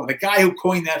I'm talking about. The guy who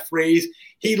coined that phrase,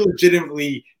 he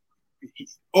legitimately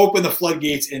opened the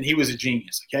floodgates, and he was a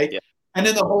genius. Okay, and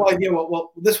then the whole idea,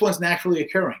 well, this one's naturally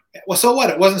occurring. Well, so what?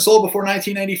 It wasn't sold before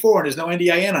 1994, and there's no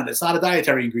NDIN on it. It's not a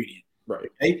dietary ingredient.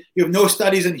 Right. Okay? You have no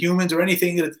studies in humans or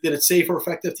anything that it's safe or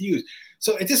effective to use.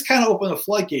 So it just kind of opened the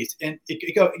floodgates. And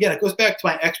it goes back to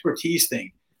my expertise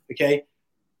thing. Okay.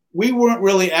 We weren't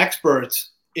really experts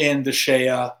in the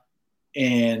SHEA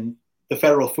and the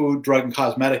Federal Food, Drug, and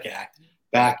Cosmetic Act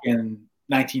back in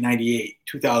 1998,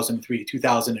 2003,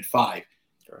 2005.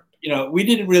 Sure. We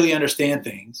didn't really understand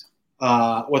things,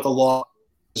 what the law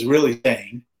was really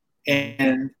saying.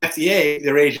 And FDA,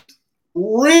 their agents,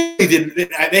 really didn't.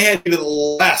 They had even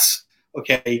less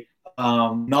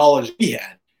knowledge we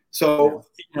had. So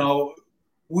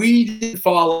we didn't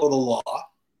follow the law,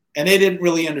 and they didn't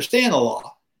really understand the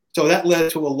law. So that led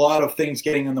to a lot of things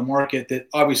getting in the market that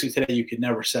obviously today you could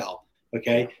never sell.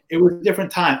 Okay, it was a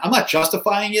different time. I'm not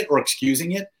justifying it or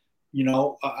excusing it.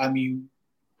 I mean,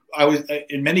 I was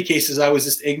in many cases I was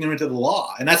just ignorant of the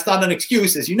law, and that's not an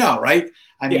excuse, as you know, right?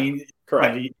 I mean,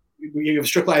 correct. Right, you have a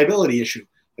strict liability issue.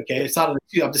 Okay, it's not an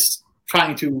excuse. I'm just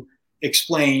trying to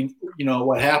explain,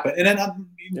 what happened. And then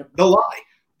no lie,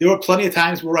 there were plenty of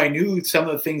times where I knew some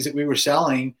of the things that we were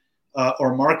selling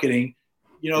or marketing,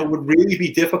 would really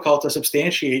be difficult to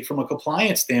substantiate from a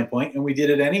compliance standpoint, and we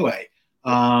did it anyway,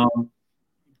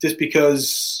 just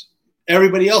because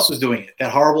everybody else was doing it.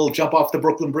 That horrible jump off the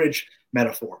Brooklyn Bridge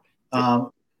metaphor.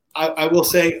 I will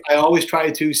say I always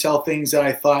tried to sell things that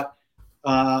I thought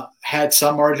had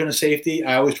some margin of safety.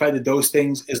 I always tried to dose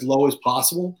things as low as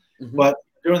possible. Mm-hmm. But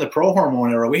during the pro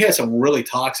hormone era, we had some really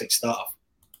toxic stuff.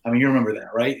 I mean, you remember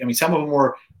that, right? I mean, some of them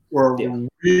were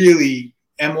really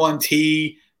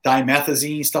M1T,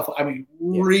 dimethazine stuff. I mean,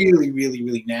 really, really,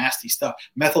 really nasty stuff.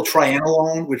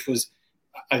 Methyltrianolone, which was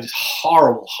just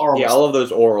horrible. Yeah, all of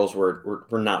those orals were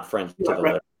not friends to the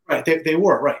liver. Right, they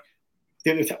were, right.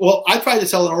 Well, I tried to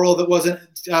sell an oral that wasn't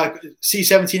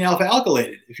C17 alpha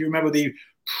alkylated. If you remember the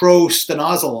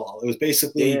prostanozolol, it was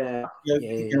basically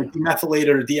demethylated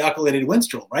or dealkylated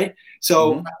Winstrol, right?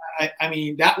 So, I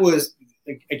mean, that was,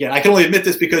 again, I can only admit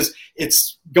this because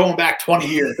it's going back 20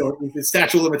 years. So the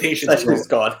statute of limitations is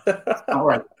gone. All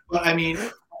right. But I mean,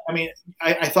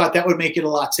 I thought that would make it a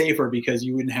lot safer because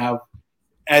you wouldn't have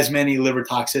as many liver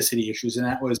toxicity issues, and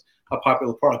that was a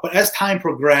popular product. But as time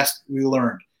progressed, we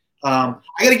learned. I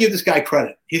got to give this guy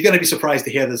credit. He's going to be surprised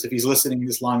to hear this if he's listening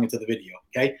this long into the video.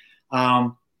 Okay.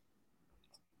 A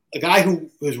guy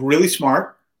who was really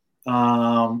smart. He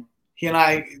and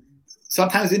I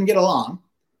sometimes didn't get along.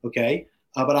 Okay.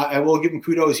 But I will give him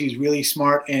kudos. He's really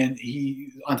smart and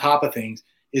he on top of things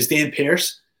is Dan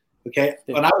Pierce. Okay.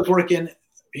 When I was working,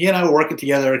 he and I were working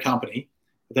together at a company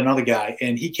with another guy,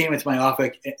 and he came into my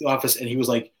office and he was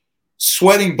like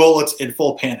sweating bullets in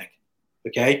full panic.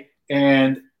 Okay.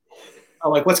 And I'm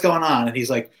like, what's going on? And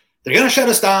he's like, they're going to shut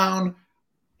us down.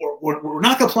 We're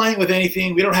not compliant with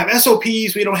anything. We don't have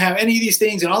SOPs. We don't have any of these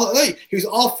things. And he was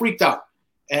all freaked out.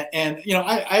 And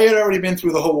I had already been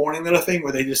through the whole warning letter thing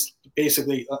where they just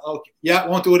basically,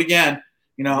 won't do it again.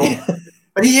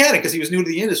 But he had it because he was new to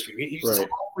the industry. He was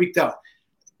all freaked out.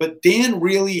 But Dan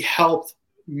really helped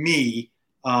me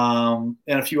and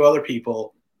a few other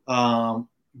people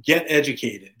get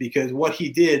educated, because what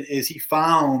he did is he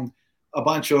found a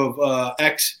bunch of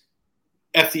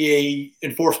ex-FDA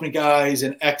enforcement guys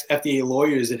and ex-FDA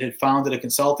lawyers that had founded a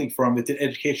consulting firm that did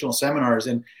educational seminars.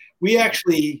 And he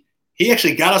actually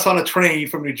got us on a train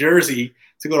from New Jersey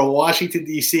to go to Washington,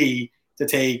 D.C. to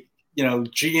take,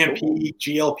 GMP,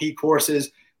 GLP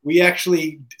courses.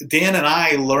 Dan and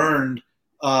I learned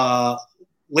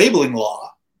labeling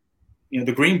law,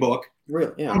 the Green Book.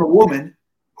 Really? Yeah. I'm a woman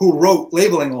who wrote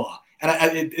labeling law.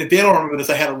 And they don't remember this.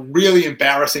 I had a really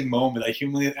embarrassing moment.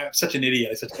 I'm such an idiot.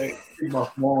 I'm such a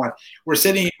moron. We're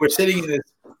sitting in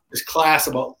this class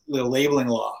about labeling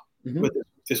law with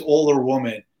this older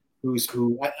woman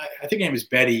who I think her name is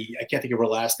Betty. I can't think of her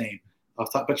last name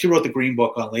off the top, but she wrote the Green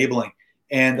Book on labeling.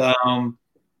 And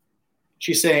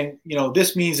she's saying,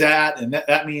 this means that, and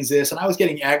that means this. And I was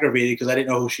getting aggravated because I didn't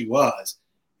know who she was.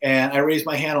 And I raised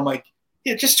my hand. I'm like,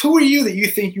 yeah, just who are you that you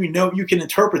think you can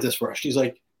interpret this for us? She's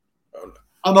like,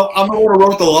 I'm the one who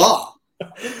wrote the law.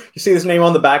 You see his name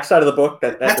on the back side of the book?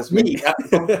 That's me.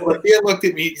 He looked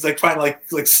at me. He's like trying to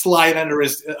like slide under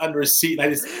his seat.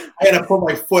 And I had to pull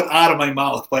my foot out of my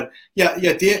mouth. But yeah.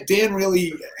 Dan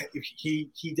really,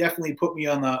 he definitely put me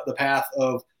on the path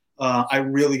of I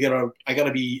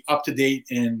gotta be up to date.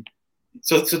 And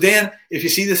so Dan, if you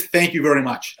see this, thank you very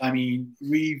much. I mean,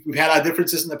 we've had our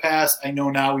differences in the past. I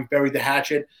know now we've buried the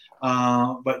hatchet,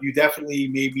 but you definitely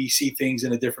maybe see things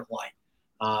in a different light.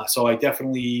 So I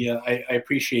definitely I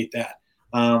appreciate that,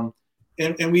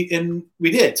 and we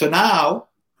did. So now,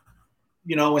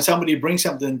 when somebody brings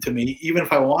something to me, even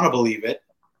if I want to believe it,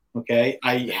 okay,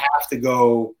 I have to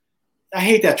go. I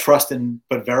hate that trust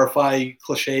but verify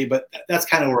cliche, but that's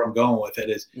kind of where I'm going with it.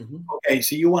 Is okay.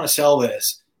 So you want to sell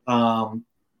this?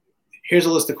 Here's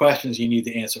a list of questions you need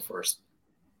to answer first.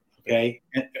 Okay,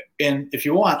 and if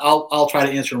you want, I'll try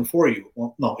to answer them for you.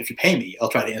 Well, no, if you pay me, I'll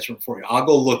try to answer them for you. I'll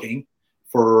go looking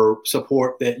for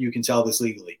support that you can sell this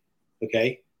legally.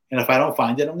 Okay. And if I don't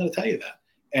find it, I'm going to tell you that.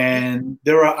 And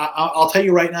I'll tell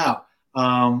you right now,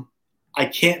 I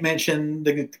can't mention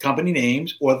the company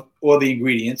names or the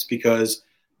ingredients because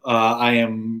I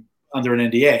am under an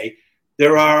NDA.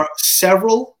 There are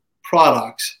several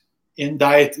products in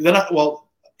diet. They're not,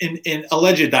 in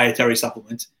alleged dietary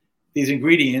supplements. These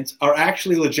ingredients are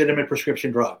actually legitimate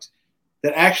prescription drugs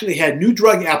that actually had new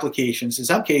drug applications, in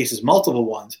some cases, multiple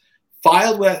ones,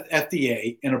 filed with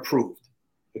FDA and approved,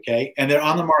 okay? And they're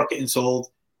on the market and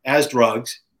sold as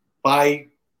drugs by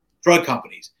drug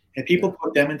companies. And people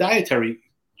put them in dietary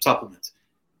supplements.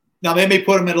 Now, they may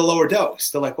put them at a lower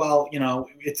dose. They're like, well,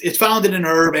 it's found in an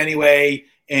herb anyway,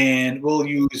 and we'll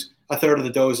use a third of the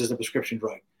dose as a prescription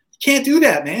drug. You can't do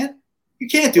that, man. You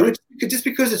can't do it. Just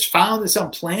because it's found in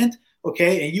some plant,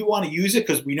 okay, and you want to use it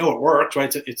because we know it works,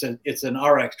 right? It's an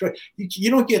RX drug. You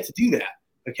don't get to do that,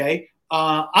 okay?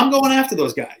 I'm going after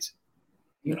those guys,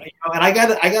 and I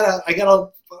got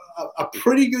a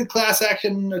pretty good class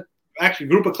action, actually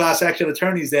group of class action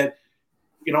attorneys that,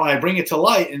 when I bring it to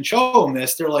light and show them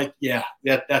this, they're like, yeah,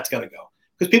 that's got to go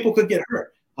because people could get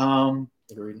hurt.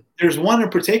 There's one in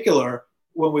particular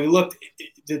when we looked,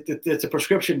 it's a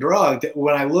prescription drug that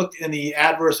when I looked in the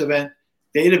adverse event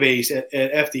database at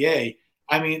FDA,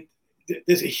 I mean,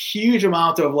 there's a huge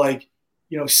amount of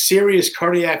serious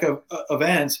cardiac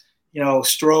events.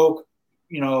 Stroke,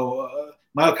 myocardial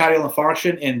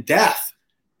infarction, and death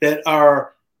that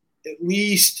are at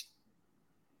least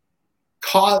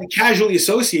casually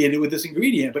associated with this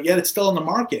ingredient, but yet it's still in the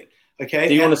market. Okay.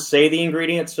 Do you want to say the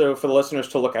ingredients so for the listeners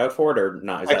to look out for it, or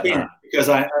not? I can't because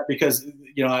I've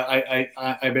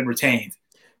been retained.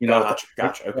 Gotcha.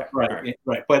 Okay.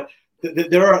 Right. But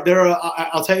there are.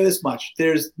 I'll tell you this much: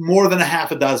 there's more than a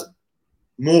half a dozen.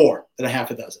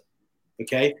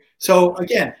 Okay. So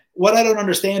again, what I don't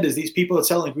understand is these people that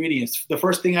sell ingredients. The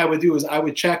first thing I would do is I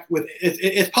would check with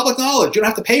it's public knowledge. You don't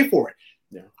have to pay for it.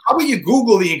 Yeah. How about you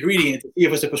Google the ingredient to see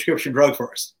if it's a prescription drug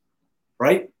first,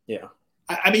 right? Yeah.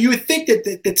 I mean, you would think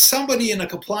that somebody in a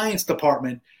compliance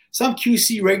department, some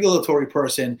QC regulatory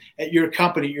person at your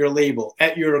company, your label,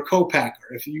 at your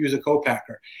co-packer, if you use a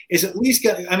co-packer, is at least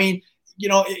got. I mean,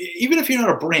 even if you're not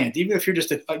a brand, even if you're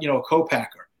just a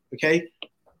co-packer, okay.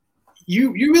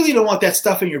 You really don't want that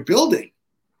stuff in your building,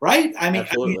 right?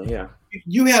 Absolutely, yeah.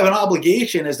 You have an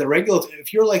obligation as the regulator.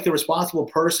 If you're like the responsible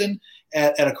person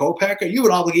at a co-packer, you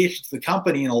have an obligation to the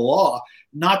company and the law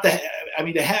not to.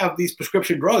 To have these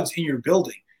prescription drugs in your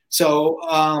building. So,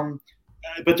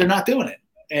 but they're not doing it,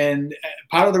 and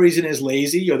part of the reason is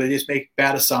lazy, or they just make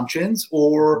bad assumptions,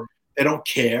 or they don't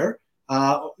care.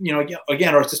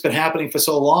 Again, or it's just been happening for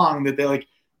so long that they're like,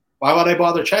 why would I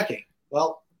bother checking?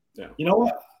 Well, You know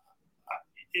what?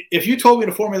 If you told me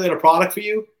to formulate a product for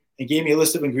you and gave me a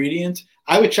list of ingredients,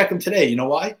 I would check them today. You know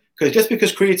why? Because just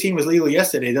because creatine was legal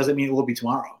yesterday doesn't mean it will be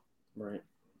tomorrow. Right.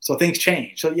 So things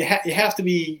change. So you have to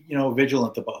be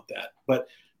vigilant about that. But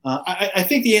I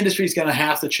think the industry is going to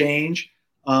have to change.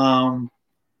 I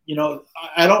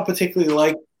don't particularly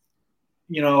like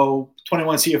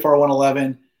 21 CFR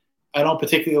 111. I don't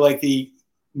particularly like the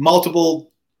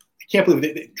multiple. I can't believe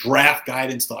the draft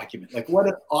guidance document. Like what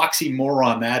an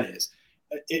oxymoron that is.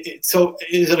 So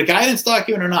is it a guidance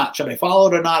document or not? Should I follow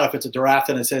it or not if it's a draft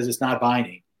and it says it's not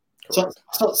binding? So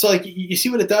like you see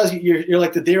what it does. You're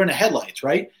like the deer in the headlights,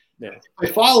 right? Yeah. If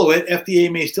I follow it, FDA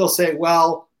may still say,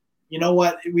 well, you know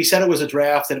what? We said it was a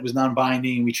draft, that it was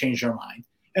non-binding, and we changed our mind.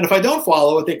 And if I don't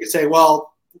follow it, they could say,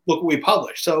 well, look what we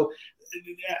published. So,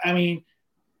 I mean,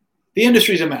 the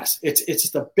industry's a mess. It's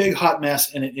just a big hot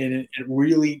mess, and it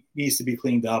really needs to be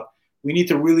cleaned up. We need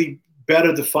to really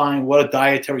better define what a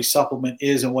dietary supplement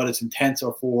is and what its intents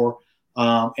are for,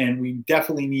 and we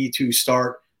definitely need to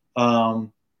start,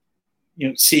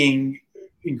 seeing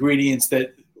ingredients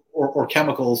that or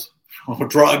chemicals or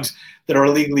drugs that are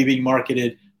illegally being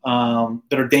marketed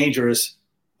that are dangerous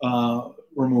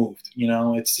removed.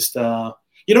 It's just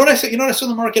what I saw. What I saw in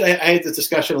the market. I had this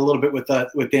discussion a little bit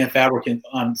with Dan Fabricant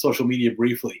on social media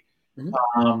briefly.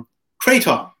 Mm-hmm.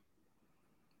 Kratom.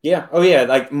 Yeah. Oh yeah.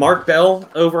 Like Mark Bell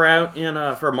over out in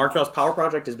for Mark Bell's Power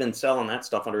Project has been selling that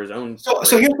stuff under his own.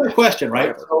 So here's my question,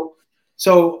 right?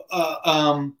 So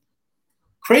Kratom,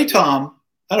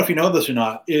 I don't know if you know this or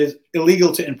not, is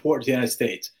illegal to import to the United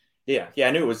States. Yeah,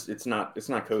 I knew it's not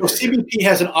coded. So CBP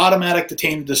has an automatic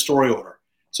detain and destroy order.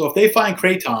 So if they find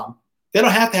Kratom, they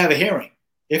don't have to have a hearing.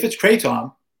 If it's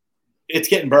Kratom, it's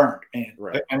getting burned, man.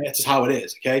 Right. I mean, that's just how it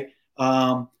is. Okay.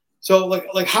 So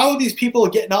like how are these people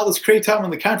getting all this Kratom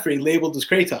in the country labeled as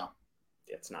Kratom?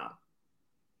 It's not.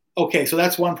 Okay, so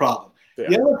that's one problem. Yeah.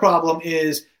 The other problem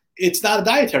is it's not a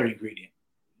dietary ingredient.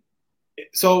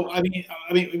 So I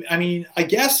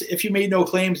guess if you made no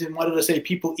claims and wanted to say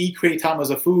people eat Kratom as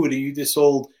a food, and you just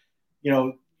sold,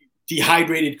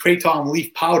 dehydrated Kratom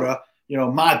leaf powder,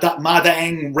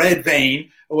 Madang red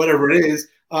vein or whatever it is,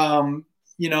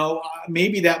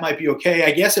 maybe that might be okay.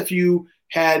 I guess if you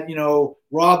had,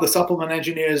 robbed the supplement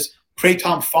engineer's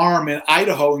Kratom farm in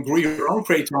Idaho and grew your own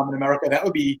Kratom in America, that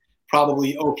would be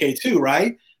probably okay too,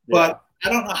 right? Yeah. But I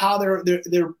don't know how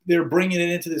they're bringing it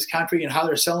into this country and how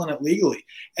they're selling it legally.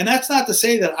 And that's not to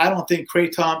say that I don't think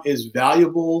Kratom is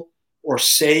valuable or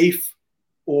safe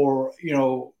or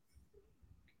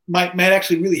might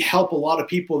actually really help a lot of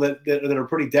people that are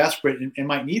pretty desperate and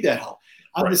might need that help.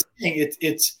 I'm just saying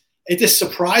it just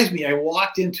surprised me. I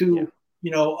walked into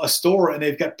a store and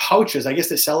they've got pouches. I guess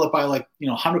they sell it by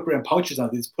 100-gram pouches on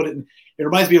it. They just put it in. It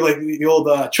reminds me of like the old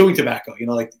chewing tobacco.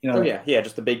 Oh yeah,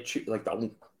 just the big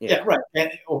Yeah, right.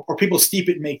 And or people steep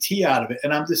it and make tea out of it.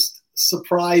 And I'm just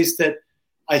surprised that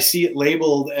I see it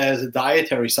labeled as a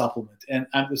dietary supplement. And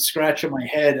I'm just scratching my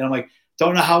head and I'm like,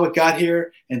 don't know how it got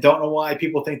here and don't know why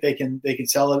people think they can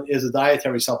sell it as a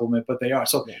dietary supplement, but they are.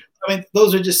 So I mean,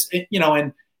 those are just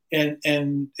and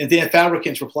Dan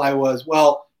Fabricant's reply was,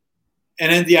 well,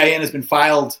 an NDIN has been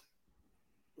filed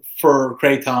for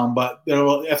Kratom, but the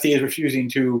FDA is refusing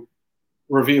to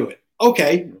review it.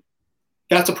 Okay,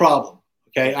 that's a problem.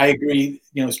 Okay, I agree.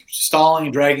 Stalling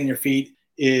and dragging your feet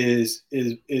is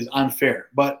unfair.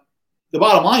 But the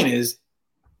bottom line is,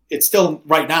 it's still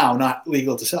right now not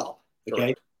legal to sell.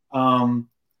 Okay, sure.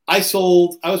 I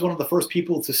was one of the first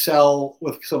people to sell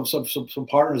with some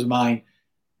partners of mine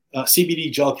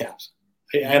CBD gel caps.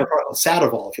 I had a product called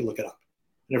Satival, if you look it up,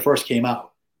 when it first came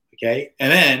out. Okay,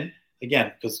 and then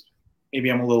again, because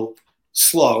maybe I'm a little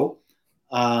slow.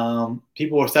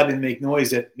 People were starting to make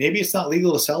noise that maybe it's not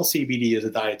legal to sell CBD as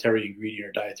a dietary ingredient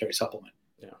or dietary supplement.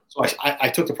 Yeah. So I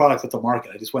took the product at the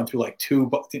market. I just went through like two,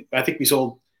 I think we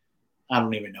sold, I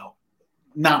don't even know,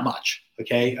 not much.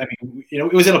 Okay. I mean,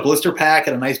 it was in a blister pack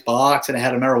and a nice box and it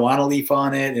had a marijuana leaf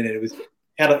on it and it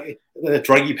had a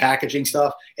druggy packaging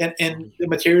stuff. And the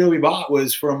material we bought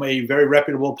was from a very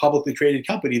reputable publicly traded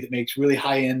company that makes really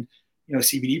high end,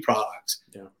 CBD products.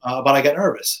 Yeah. But I got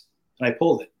nervous and I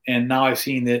pulled it. And now I've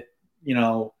seen that,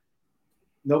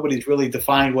 nobody's really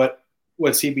defined what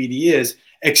CBD is,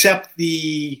 except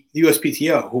the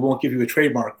USPTO, who won't give you a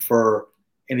trademark for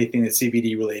anything that's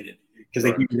CBD related, because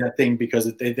they give you that thing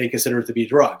because they consider it to be a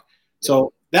drug.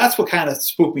 So that's what kind of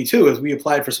spooked me too, is we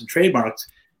applied for some trademarks.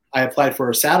 I applied for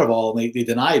a Satival and they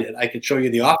denied it. I could show you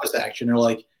the office action. They're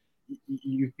like,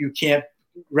 you can't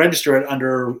register it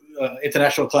under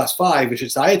international class 5, which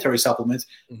is dietary supplements,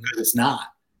 because it's not.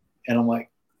 And I'm like,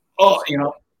 oh,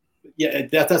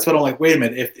 that's what I'm like. Wait a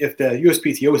minute. If the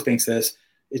USPTO thinks this,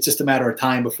 it's just a matter of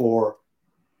time before,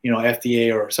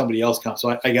 FDA or somebody else comes.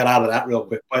 So I got out of that real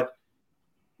quick. But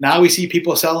now we see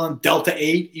people selling Delta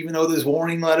 8, even though there's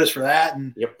warning letters for that,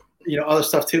 and other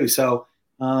stuff too. So,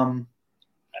 the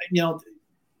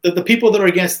people that are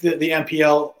against the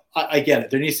MPL, I get it.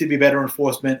 There needs to be better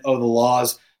enforcement of the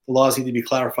laws. The laws need to be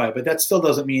clarified, but that still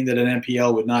doesn't mean that an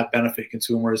MPL would not benefit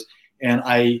consumers. And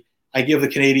I give the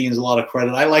Canadians a lot of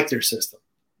credit. I like their system.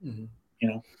 Mm-hmm.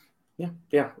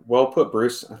 Yeah. Well put,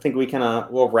 Bruce. I think we can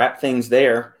we'll wrap things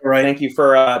there. All right. Thank you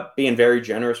for being very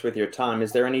generous with your time.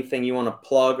 Is there anything you want to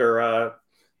plug or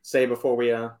say before we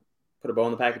put a bow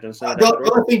on the package and send it out?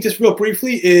 The other thing, just real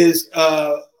briefly, is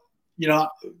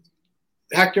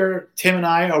Hector, Tim, and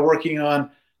I are working on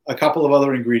a couple of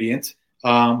other ingredients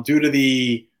due to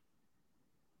the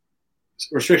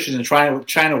restrictions and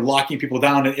China locking people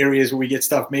down in areas where we get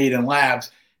stuff made in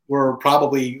labs, we're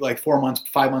probably like 5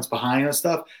 months behind on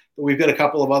stuff. But we've got a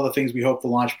couple of other things we hope to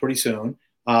launch pretty soon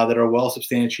that are well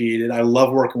substantiated. I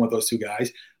love working with those two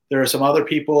guys. There are some other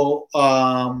people that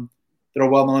are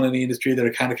well known in the industry that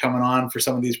are kind of coming on for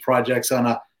some of these projects on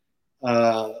a,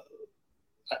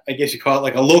 I guess you call it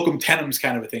like a locum tenens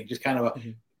kind of a thing, just kind of a.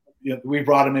 Mm-hmm. You know, we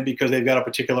brought them in because they've got a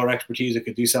particular expertise that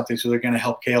could do something, so they're going to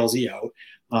help KLZ out.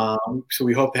 So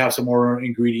we hope to have some more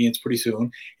ingredients pretty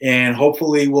soon, and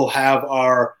hopefully we'll have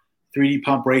our 3D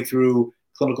pump breakthrough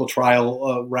clinical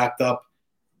trial wrapped up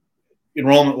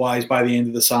enrollment-wise by the end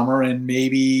of the summer, and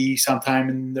maybe sometime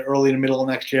in the early to middle of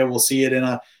next year we'll see it in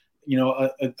a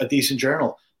decent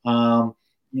journal, and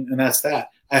that's that.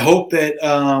 I hope that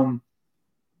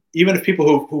even if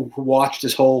people who watch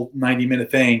this whole 90-minute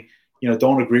thing,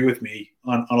 don't agree with me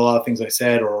on a lot of things I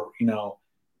said, or,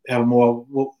 have a more,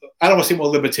 I don't want to say more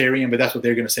libertarian, but that's what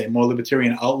they're going to say, more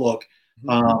libertarian outlook.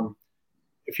 Mm-hmm.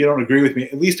 If you don't agree with me,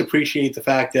 at least appreciate the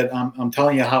fact that I'm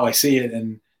telling you how I see it.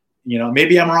 And,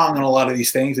 maybe I'm wrong on a lot of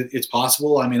these things. It's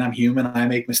possible. I mean, I'm human. I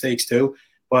make mistakes too,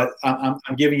 but I'm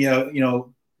giving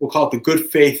you, we'll call it the good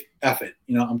faith effort.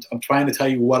 I'm trying to tell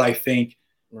you what I think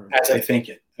as I think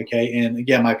it. Okay. And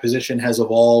again, my position has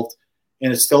evolved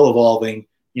and it's still evolving,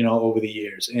 over the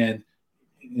years. And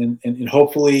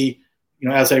hopefully,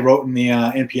 as I wrote in the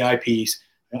NPI piece,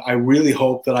 I really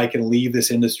hope that I can leave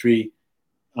this industry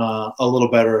a little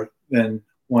better than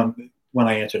when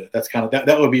I entered it. That's kind of,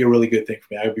 that would be a really good thing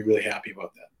for me. I would be really happy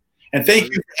about that. And thank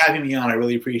you for having me on. I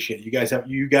really appreciate it. You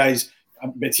guys,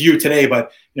 it's you today,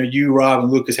 but you, Rob,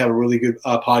 and Lucas have a really good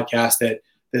podcast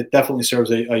that definitely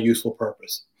serves a useful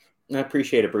purpose. I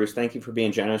appreciate it, Bruce. Thank you for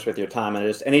being generous with your time. And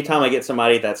just anytime I get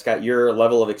somebody that's got your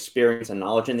level of experience and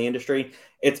knowledge in the industry,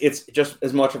 it's just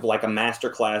as much of like a master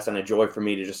class and a joy for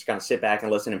me to just kind of sit back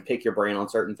and listen and pick your brain on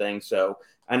certain things. So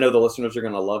I know the listeners are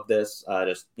going to love this.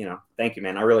 Thank you,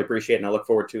 man. I really appreciate it. And I look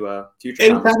forward to future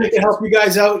anytime I can help you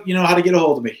guys out, how to get a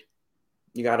hold of me.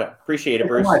 You got it. Appreciate it,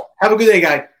 Bruce. Have a good day,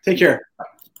 guy. Take care. Bye.